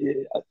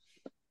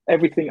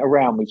 Everything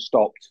around me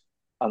stopped,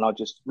 and I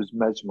just was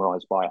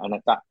mesmerised by it.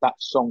 And that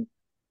song,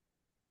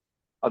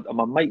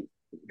 my mate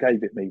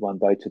gave it me one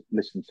day to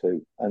listen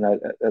to,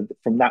 and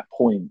from that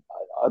point,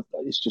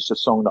 it's just a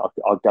song that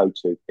I go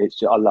to.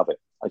 I love it.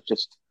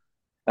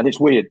 And it's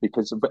weird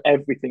because of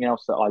everything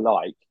else that I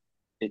like,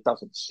 it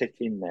doesn't sit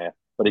in there,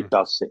 but it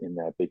does sit in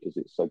there because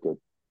it's so good.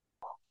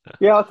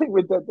 Yeah, I think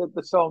with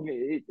the song,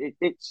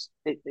 it's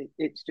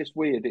just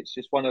weird. It's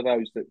just one of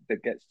those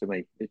that gets to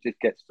me. It just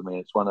gets to me.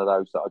 It's one of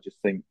those that I just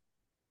think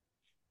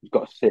you've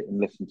got to sit and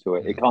listen to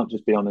it. It can't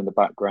just be on in the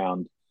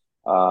background.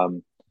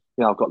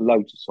 I've got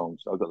loads of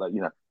songs. I've got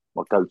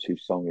my go-to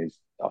song is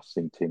I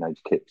Sing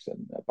Teenage Kicks,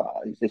 but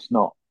it's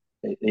not.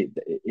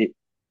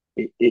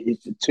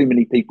 It's too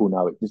many people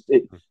know it.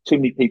 Too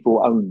many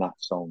people own that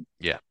song.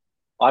 Yeah.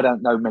 I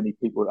don't know many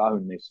people that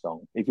own this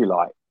song, if you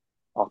like.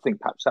 I think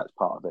perhaps that's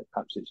part of it.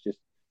 Perhaps it's just,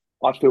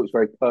 I feel it's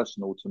very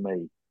personal to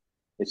me.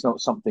 It's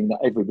not something that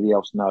everybody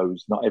else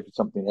knows,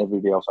 something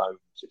everybody else owns.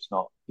 It's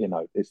not,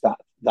 it's that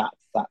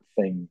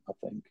thing, I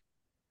think.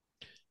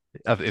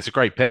 It's a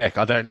great pick.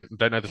 I don't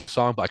know the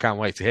song, but I can't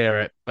wait to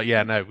hear it. But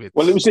yeah, no.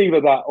 Well, it was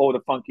either that or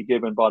the Funky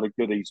Given by the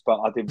Goodies, but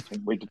I didn't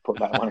think we'd put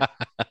that one.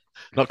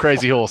 Not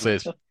Crazy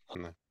Horses.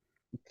 No.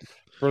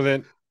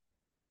 Brilliant.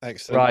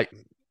 Excellent. Right.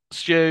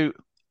 Stu,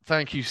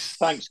 thank you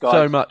Thanks, guys.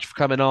 so much for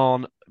coming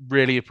on.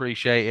 Really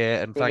appreciate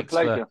it. And thanks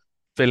pleasure. for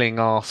filling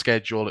our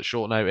schedule at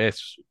short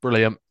notice.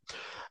 Brilliant.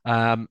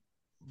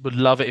 Would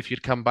love it if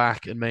you'd come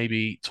back and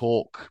maybe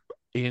talk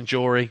Ian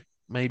Jory,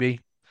 maybe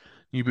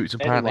New Boots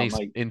and Panties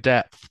in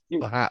depth,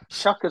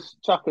 perhaps. Chuck us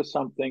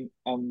something,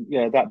 and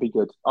yeah, that'd be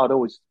good. I'd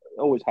always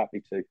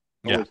happy to.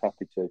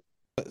 Happy to.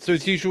 So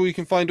as usual, you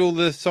can find all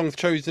the songs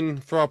chosen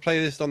for our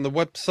playlist on the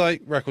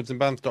website,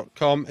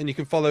 recordsandbands.com, and you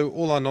can follow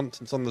all our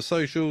nonsense on the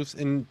socials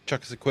and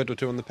chuck us a quid or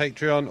two on the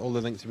Patreon. All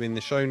the links will be in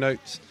the show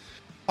notes.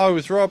 I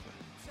was Rob,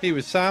 he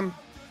was Sam,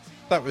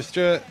 that was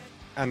Stuart,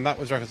 and that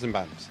was Records and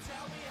Bands.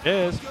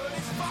 Cheers. It's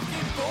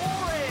fucking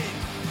boring.